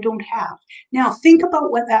skills I don't have. Now, think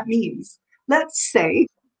about what that means. Let's say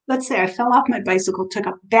I fell off my bicycle, took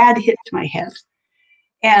a bad hit to my head,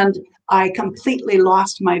 and I completely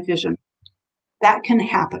lost my vision. That can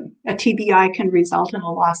happen. A TBI can result in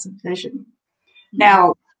a loss of vision.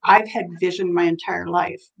 Now, I've had vision my entire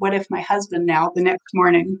life. What if my husband now, the next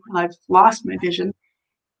morning, I've lost my vision,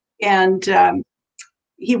 and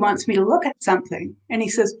he wants me to look at something. And he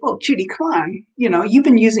says, well, Judy, come on. You've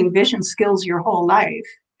been using vision skills your whole life.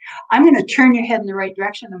 I'm going to turn your head in the right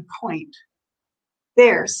direction and point.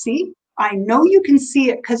 There, see? I know you can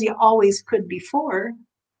see it because you always could before.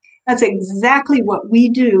 That's exactly what we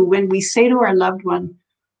do when we say to our loved one,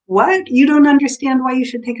 what? You don't understand why you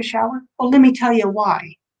should take a shower? Well, let me tell you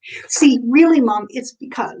why. See, really, Mom, it's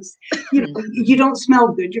because you don't smell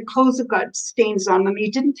good. Your clothes have got stains on them.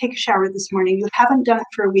 You didn't take a shower this morning. You haven't done it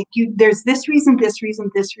for a week. There's this reason, this reason,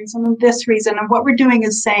 this reason, and this reason. And what we're doing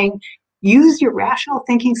is saying, use your rational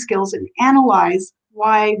thinking skills and analyze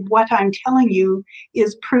why what I'm telling you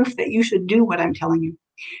is proof that you should do what I'm telling you.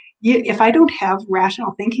 If I don't have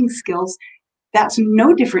rational thinking skills, that's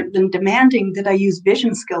no different than demanding that I use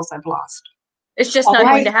vision skills I've lost. It's just not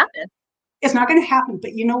going to happen. It's not going to happen,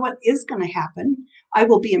 but you know what is going to happen? I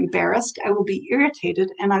will be embarrassed, I will be irritated,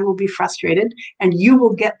 and I will be frustrated, and you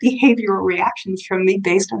will get behavioral reactions from me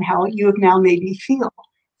based on how you have now made me feel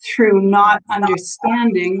through not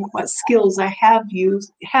understanding what skills I have to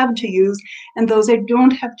use, and those I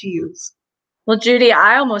don't have to use. Well, Judy,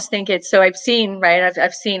 I almost think it's so I've seen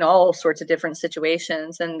all sorts of different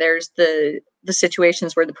situations, and there's the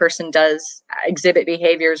situations where the person does exhibit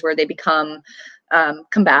behaviors where they become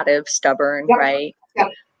combative, stubborn, Yep. right? Yep.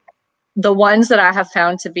 The ones that I have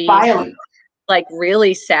found to be violent, like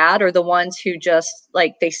really sad, are the ones who just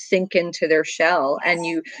like they sink into their shell,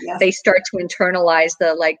 and they start to internalize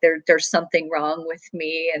there's something wrong with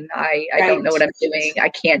me, and I don't know what I'm doing. I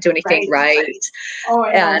can't do anything right. Oh,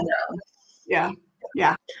 I know. And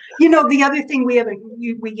yeah. The other thing we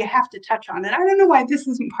have to touch on, and I don't know why this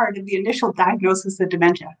isn't part of the initial diagnosis of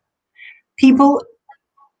dementia. People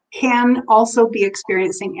can also be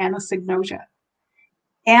experiencing anosognosia.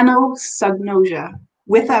 Anosognosia,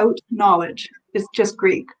 without knowledge, is just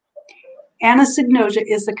Greek. Anosognosia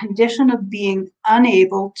is the condition of being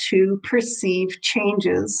unable to perceive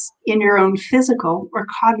changes in your own physical or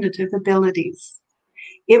cognitive abilities.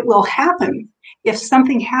 It will happen if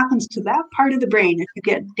something happens to that part of the brain, if you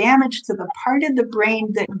get damage to the part of the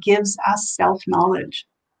brain that gives us self-knowledge.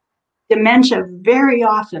 Dementia very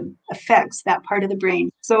often affects that part of the brain.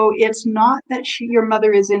 So it's not that your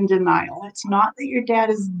mother is in denial. It's not that your dad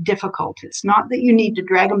is difficult. It's not that you need to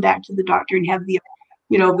drag them back to the doctor and have the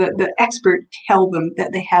expert tell them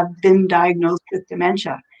that they have been diagnosed with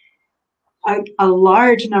dementia. A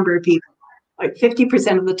large number of people, like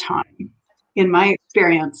 50% of the time, in my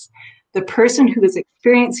experience, the person who is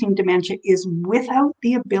experiencing dementia is without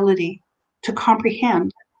the ability to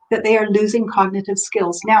comprehend that they are losing cognitive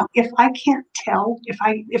skills. Now, if I can't tell,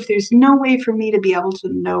 if there's no way for me to be able to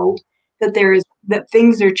know that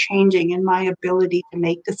things are changing in my ability to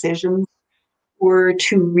make decisions or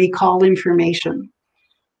to recall information,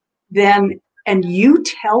 then, and you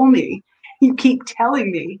keep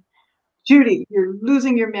telling me, Judy, you're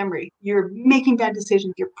losing your memory. You're making bad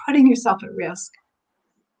decisions. You're putting yourself at risk.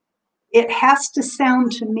 It has to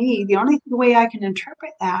sound to me, the only way I can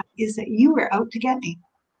interpret that is that you are out to get me.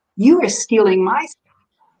 You are stealing my stuff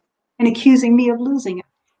and accusing me of losing it.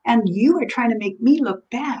 And you are trying to make me look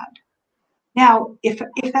bad. Now, if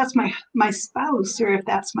that's my spouse or if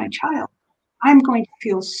that's my child, I'm going to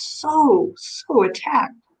feel so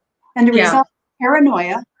attacked. And the result is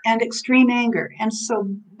paranoia and extreme anger. And so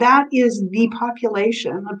that is the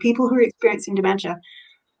population of people who are experiencing dementia.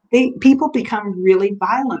 People become really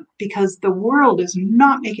violent because the world is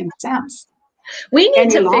not making sense. We need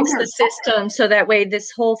to fix the system so that way this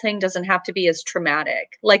whole thing doesn't have to be as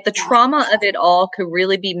traumatic. Like the trauma of it all could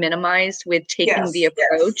really be minimized with taking the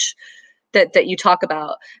approach that you talk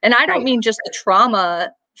about. And I don't mean just the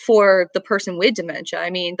trauma for the person with dementia. I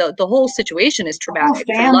mean, the whole situation is traumatic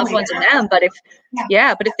for loved ones and them. But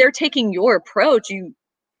if they're taking your approach, you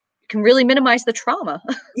can really minimize the trauma.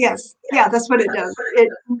 Yes. Yeah, that's what it does.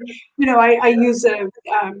 I use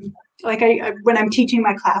when I'm teaching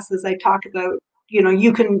my classes, I talk about,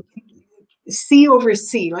 you can C over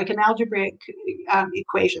C, like an algebraic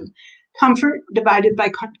equation, comfort divided by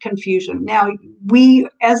confusion. Now, we,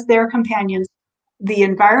 as their companions, the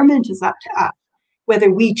environment is up to us.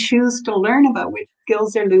 Whether we choose to learn about which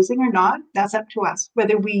skills they're losing or not, that's up to us.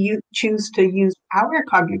 Whether we choose to use our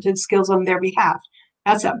cognitive skills on their behalf,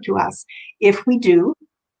 that's up to us. If we do,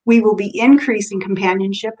 we will be increasing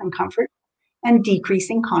companionship and comfort and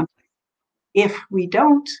decreasing conflict. If we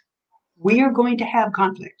don't, we are going to have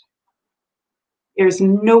conflict. There's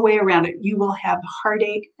no way around it. You will have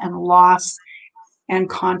heartache and loss and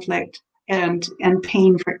conflict and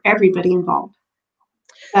pain for everybody involved.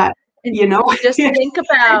 Just think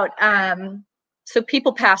about, so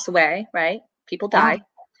people pass away, right? People die.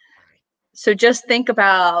 So just think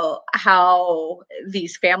about how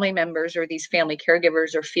these family members or these family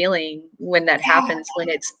caregivers are feeling when that happens, when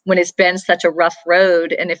it's been such a rough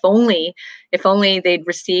road. And if only they'd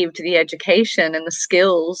received the education and the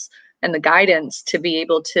skills and the guidance to be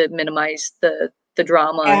able to minimize the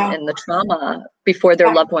drama and the trauma before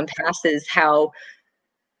their loved one passes, how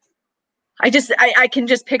I can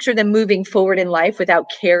just picture them moving forward in life without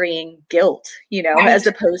carrying guilt, as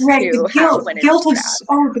opposed to guilt.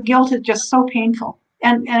 The guilt is just so painful.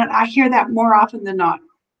 And I hear that more often than not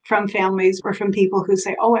from families or from people who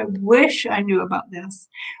say, oh, I wish I knew about this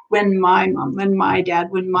when my mom, when my dad,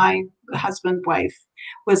 when my husband, wife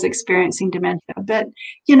was experiencing dementia. But,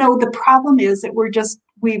 the problem is that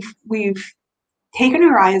we've taken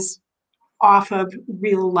our eyes off of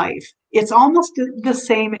real life. It's almost the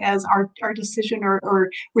same as our decision, or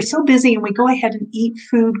we're so busy and we go ahead and eat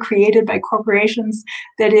food created by corporations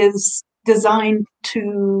that is designed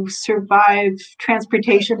to survive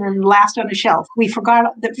transportation and last on a shelf. We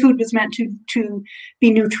forgot that food was meant to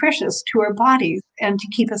be nutritious to our bodies and to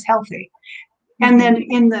keep us healthy. And then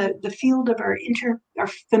in the field of our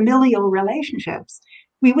familial relationships,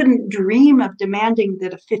 we wouldn't dream of demanding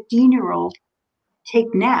that a 15-year-old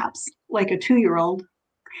take naps like a 2-year-old.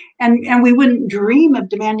 And we wouldn't dream of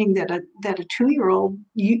demanding that a 2-year-old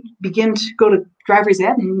begin to go to driver's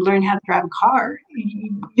ed and learn how to drive a car.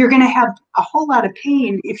 You're going to have a whole lot of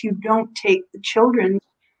pain if you don't take the children's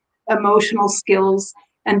emotional skills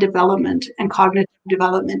and development and cognitive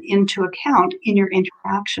development into account in your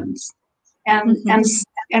interactions. And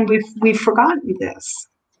we've forgotten this.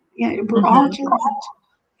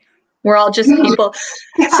 We're all just people.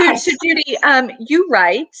 So Judy, you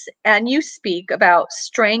write and you speak about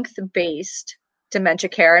strength-based dementia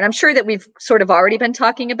care. And I'm sure that we've sort of already been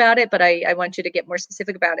talking about it, but I want you to get more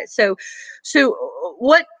specific about it. So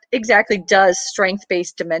what exactly does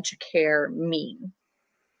strength-based dementia care mean?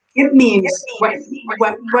 It means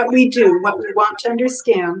what we do, what we want to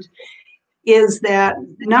understand is that,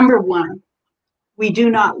 number one, we do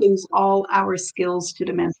not lose all our skills to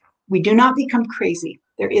dementia. We do not become crazy.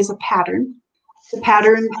 There is a pattern. The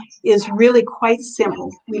pattern is really quite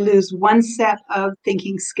simple. We lose one set of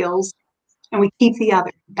thinking skills and we keep the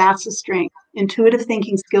other. That's a strength. Intuitive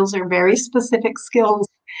thinking skills are very specific skills,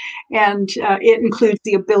 and it includes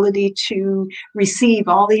the ability to receive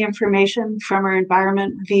all the information from our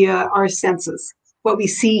environment via our senses, what we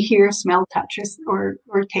see, hear, smell, touch, or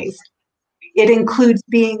taste. It includes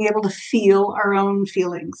being able to feel our own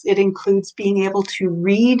feelings. It includes being able to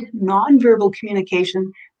read nonverbal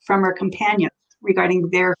communication from our companions regarding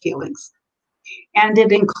their feelings. And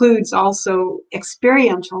it includes also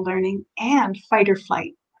experiential learning and fight or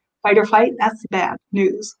flight. Fight or flight, that's bad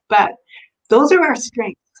news, but those are our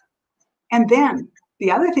strengths. And then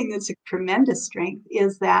the other thing that's a tremendous strength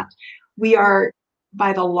is that we are,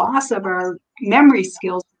 by the loss of our memory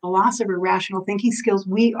skills, the loss of our rational thinking skills,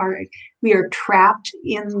 we are trapped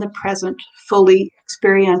in the present, fully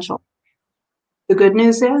experiential. The good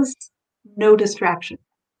news is no distraction.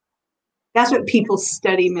 That's what people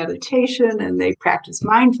study meditation, and they practice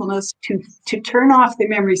mindfulness to turn off their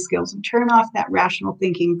memory skills and turn off that rational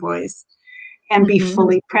thinking voice and be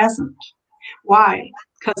fully present. Why?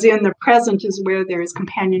 Because in the present is where there is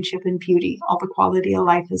companionship and beauty. All the quality of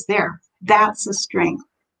life is there. That's a strength.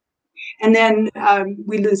 And then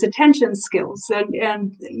we lose attention skills,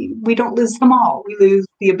 and we don't lose them all. We lose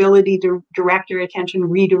the ability to direct our attention,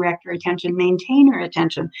 redirect our attention, maintain our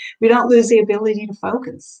attention. We don't lose the ability to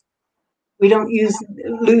focus. We don't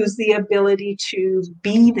lose the ability to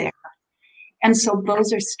be there. And so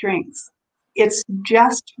those are strengths. It's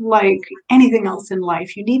just like anything else in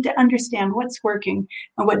life. You need to understand what's working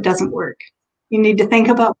and what doesn't work. You need to think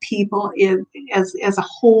about people as a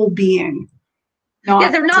whole being. Yeah,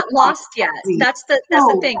 they're not lost yet. That's the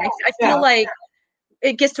thing. I feel like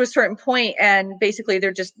it gets to a certain point and basically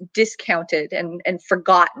they're just discounted and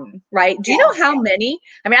forgotten, right? Do you know how many?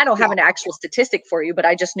 I mean, I don't have an actual statistic for you, but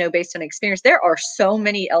I just know based on experience, there are so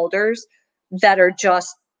many elders that are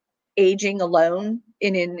just aging alone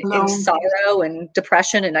in sorrow and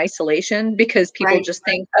depression and isolation because people just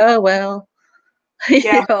think, oh, well, you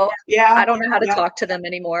know, I don't know how to talk to them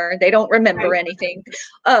anymore. They don't remember anything.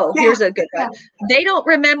 Oh, here's a good one. They don't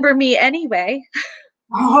remember me anyway.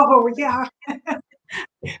 Oh, yeah.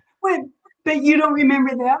 But you don't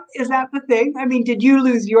remember them? Is that the thing? I mean, did you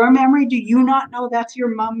lose your memory? Do you not know that's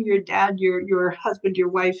your mom, your dad, your husband, your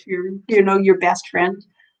wife, your best friend?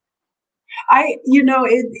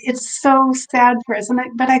 It's so sad for us.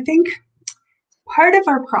 But I think part of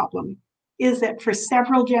our problem is that for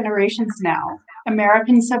several generations now,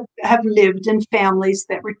 Americans have lived in families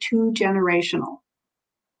that were too generational,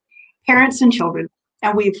 parents and children,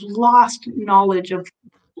 and we've lost knowledge of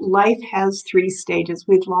life has 3 stages.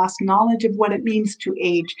 We've lost knowledge of what it means to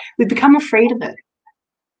age. We've become afraid of it.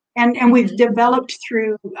 And we've developed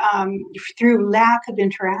through lack of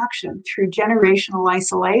interaction, through generational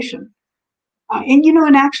isolation.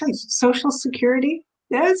 And actually Social Security,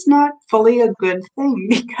 that's not fully a good thing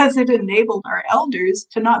because it enabled our elders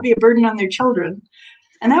to not be a burden on their children.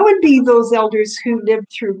 And that would be those elders who lived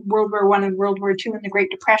through World War I and World War II and the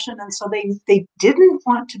Great Depression. And so they didn't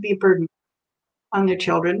want to be a burden on their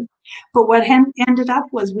children. But what ended up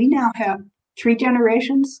was we now have 3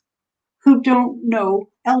 generations who don't know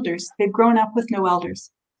elders. They've grown up with no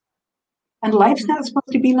elders. And life's not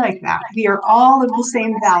supposed to be like that. We are all of the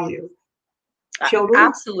same value. Children,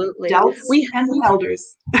 absolutely, adults, and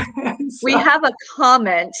elders. We have a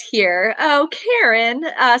comment here. Oh, Karen.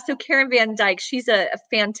 So Karen Van Dyke, she's a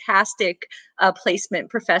fantastic placement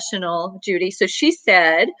professional, Judy. So she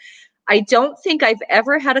said, I don't think I've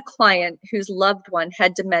ever had a client whose loved one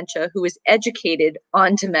had dementia who was educated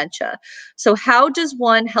on dementia. So how does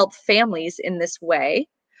one help families in this way?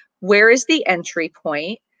 Where is the entry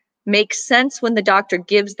point? Makes sense when the doctor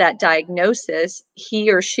gives that diagnosis,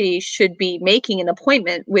 he or she should be making an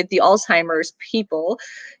appointment with the Alzheimer's people.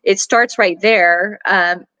 It starts right there.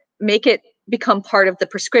 Make it become part of the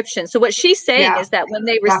prescription. So what she's saying is that when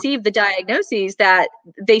they receive the diagnoses, that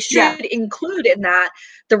they should include in that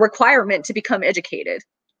the requirement to become educated.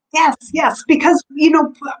 Yes, because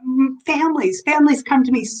families come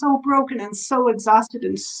to me so broken and so exhausted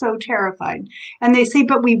and so terrified, and they say,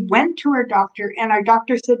 but we went to our doctor and our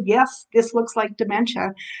doctor said, yes, this looks like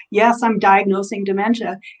dementia. Yes, I'm diagnosing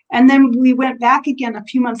dementia. And then we went back again a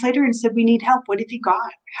few months later and said, we need help. What have you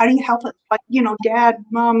got? How do you help us? Like, Dad,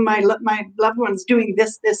 Mom, my loved one's doing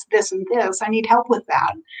this, and this. I need help with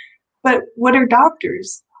that. But what are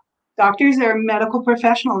doctors? Doctors are medical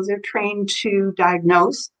professionals. They're trained to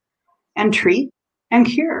diagnose and treat and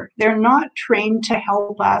cure. They're not trained to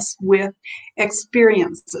help us with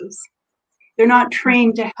experiences. They're not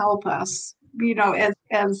trained to help us,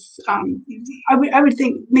 as I would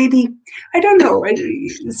think maybe, I don't know,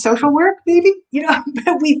 social work maybe,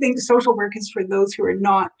 but we think social work is for those who are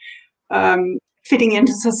not fitting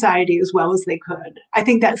into society as well as they could. I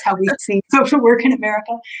think that's how we see social work in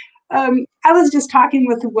America. I was just talking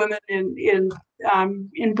with a woman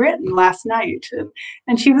in Britain last night,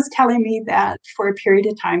 and she was telling me that for a period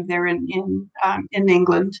of time there in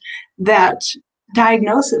England, that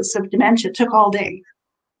diagnosis of dementia took all day.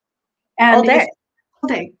 And all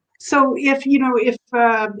day. So if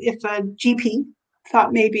a GP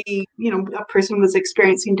thought maybe a person was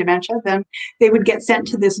experiencing dementia, then they would get sent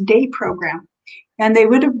to this day program. And they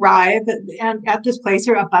would arrive at this place,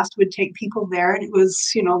 or a bus would take people there, and it was,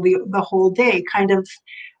 the whole day kind of,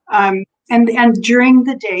 and during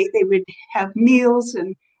the day they would have meals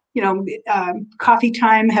and coffee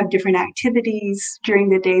time, have different activities during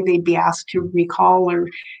the day. They'd be asked to recall or,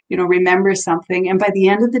 remember something. And by the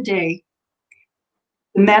end of the day,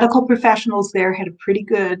 the medical professionals there had a pretty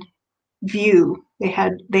good view. They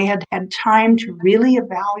had time to really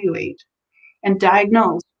evaluate and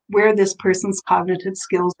diagnose where this person's cognitive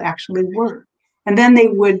skills actually were. And then they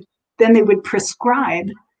would prescribe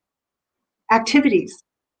activities,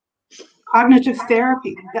 cognitive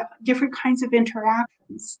therapy, different kinds of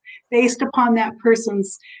interactions based upon that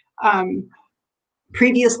person's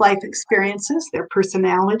previous life experiences, their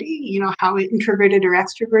personality, how introverted or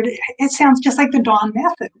extroverted. It sounds just like the Dawn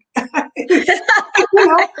method, but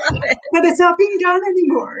it's not being done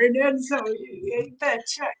anymore. And so,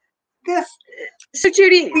 So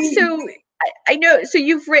Judy, I know, so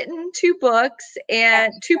you've written two books,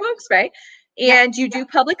 right? And you do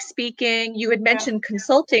public speaking. You had mentioned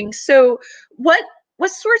consulting. So what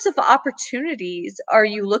sorts of opportunities are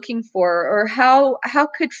you looking for, or how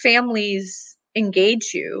could families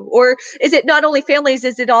engage you? Or is it not only families,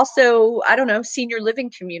 is it also, I don't know, senior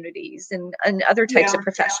living communities and other types of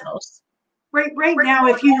professionals? Right now,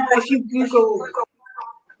 if you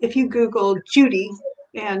Google Judy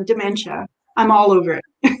and dementia, I'm all over it.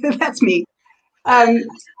 That's me.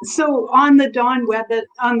 So on the Dawn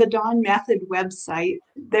Method website,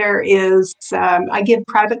 there is I give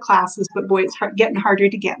private classes, but boy, it's getting harder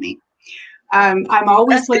to get me. I'm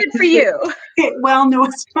always That's good for you. Well, no,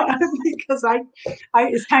 it's not, because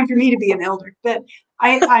it's time for me to be an elder. But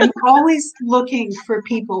I'm always looking for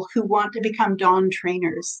people who want to become Dawn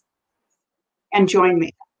trainers and join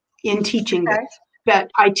me in teaching this.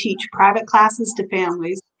 But I teach private classes to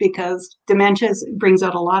families because dementia brings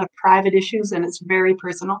out a lot of private issues and it's very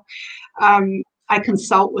personal. I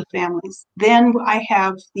consult with families. Then I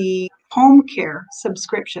have the home care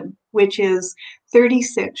subscription, which is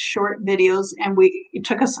 36 short videos. And it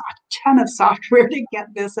took us a ton of software to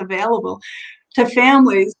get this available to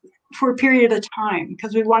families for a period of time,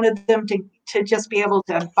 because we wanted them to just be able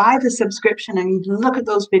to buy the subscription and look at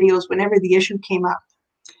those videos whenever the issue came up.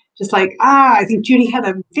 Just like, I think Judy had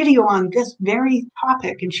a video on this very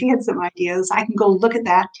topic and she had some ideas. I can go look at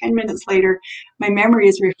that. 10 minutes later, my memory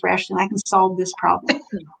is refreshed and I can solve this problem.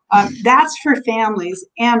 That's for families.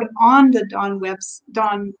 And on the Dawn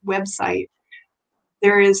website,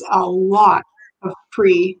 there is a lot of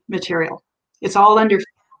free material. It's all under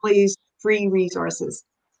families, free resources.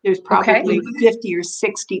 There's probably 50 or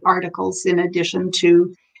 60 articles in addition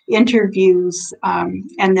to interviews,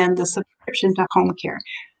 and then the subscription to home care.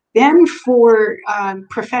 Then for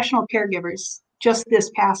professional caregivers, just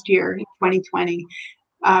this past year, 2020,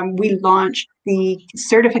 we launched the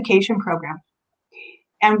certification program.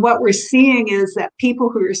 And what we're seeing is that people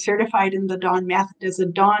who are certified in the Dawn method as a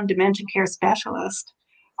Dawn dementia care specialist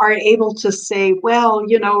are able to say, well,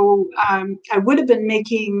 I would have been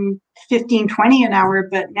making $15, $20 an hour,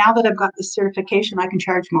 but now that I've got the certification, I can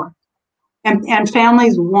charge more. And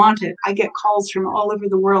families want it. I get calls from all over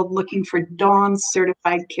the world looking for Dawn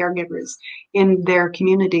certified caregivers in their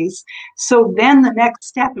communities. So then the next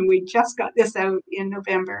step, and we just got this out in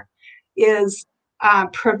November, is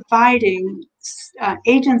providing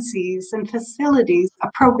agencies and facilities a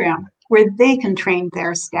program where they can train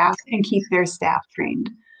their staff and keep their staff trained.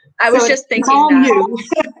 I was just thinking all that. New.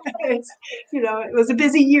 It was a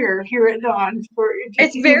busy year here at Dawn.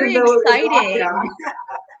 It's very exciting.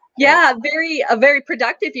 Yeah, very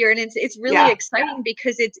productive year, and it's really exciting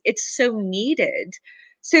because it's so needed.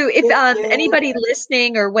 So if anybody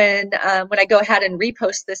listening, or when I go ahead and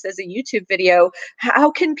repost this as a YouTube video,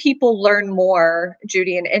 how can people learn more,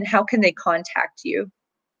 Judy, and how can they contact you?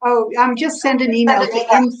 Oh, just send an email to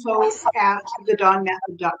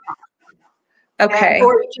info@thedawnmethod.com. Okay.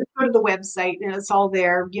 Or just go to the website and it's all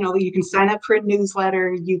there. You can sign up for a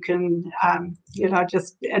newsletter. You can,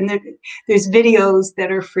 there's videos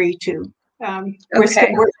that are free too. We're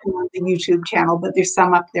still working on the YouTube channel, but there's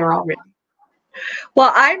some up there already.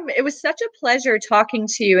 Well, it was such a pleasure talking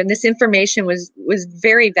to you, and this information was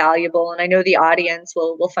very valuable, and I know the audience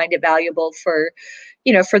will find it valuable for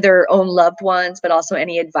their own loved ones, but also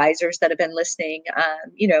any advisors that have been listening.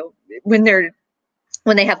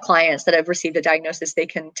 When they have clients that have received a diagnosis, they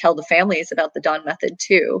can tell the families about the Dawn method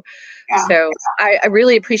too. Yeah. So I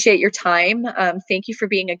really appreciate your time. Thank you for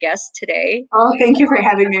being a guest today. Oh, thank you for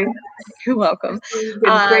having me. You're welcome. It's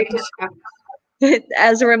been great to chat.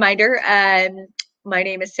 As a reminder, my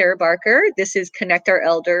name is Sarah Barker. This is Connect Our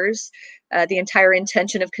Elders. The entire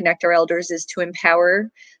intention of Connect Our Elders is to empower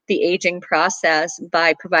the aging process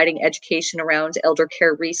by providing education around elder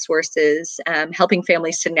care resources, helping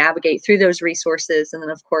families to navigate through those resources, and then,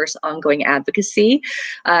 of course, ongoing advocacy.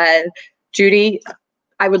 Judy,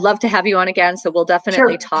 I would love to have you on again. So we'll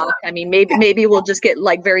definitely talk. I mean, maybe we'll just get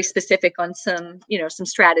like very specific on some, some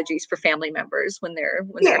strategies for family members when they're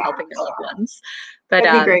helping their loved ones. But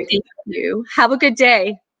that'd be great. thank you. Have a good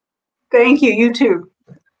day. Thank you. You too.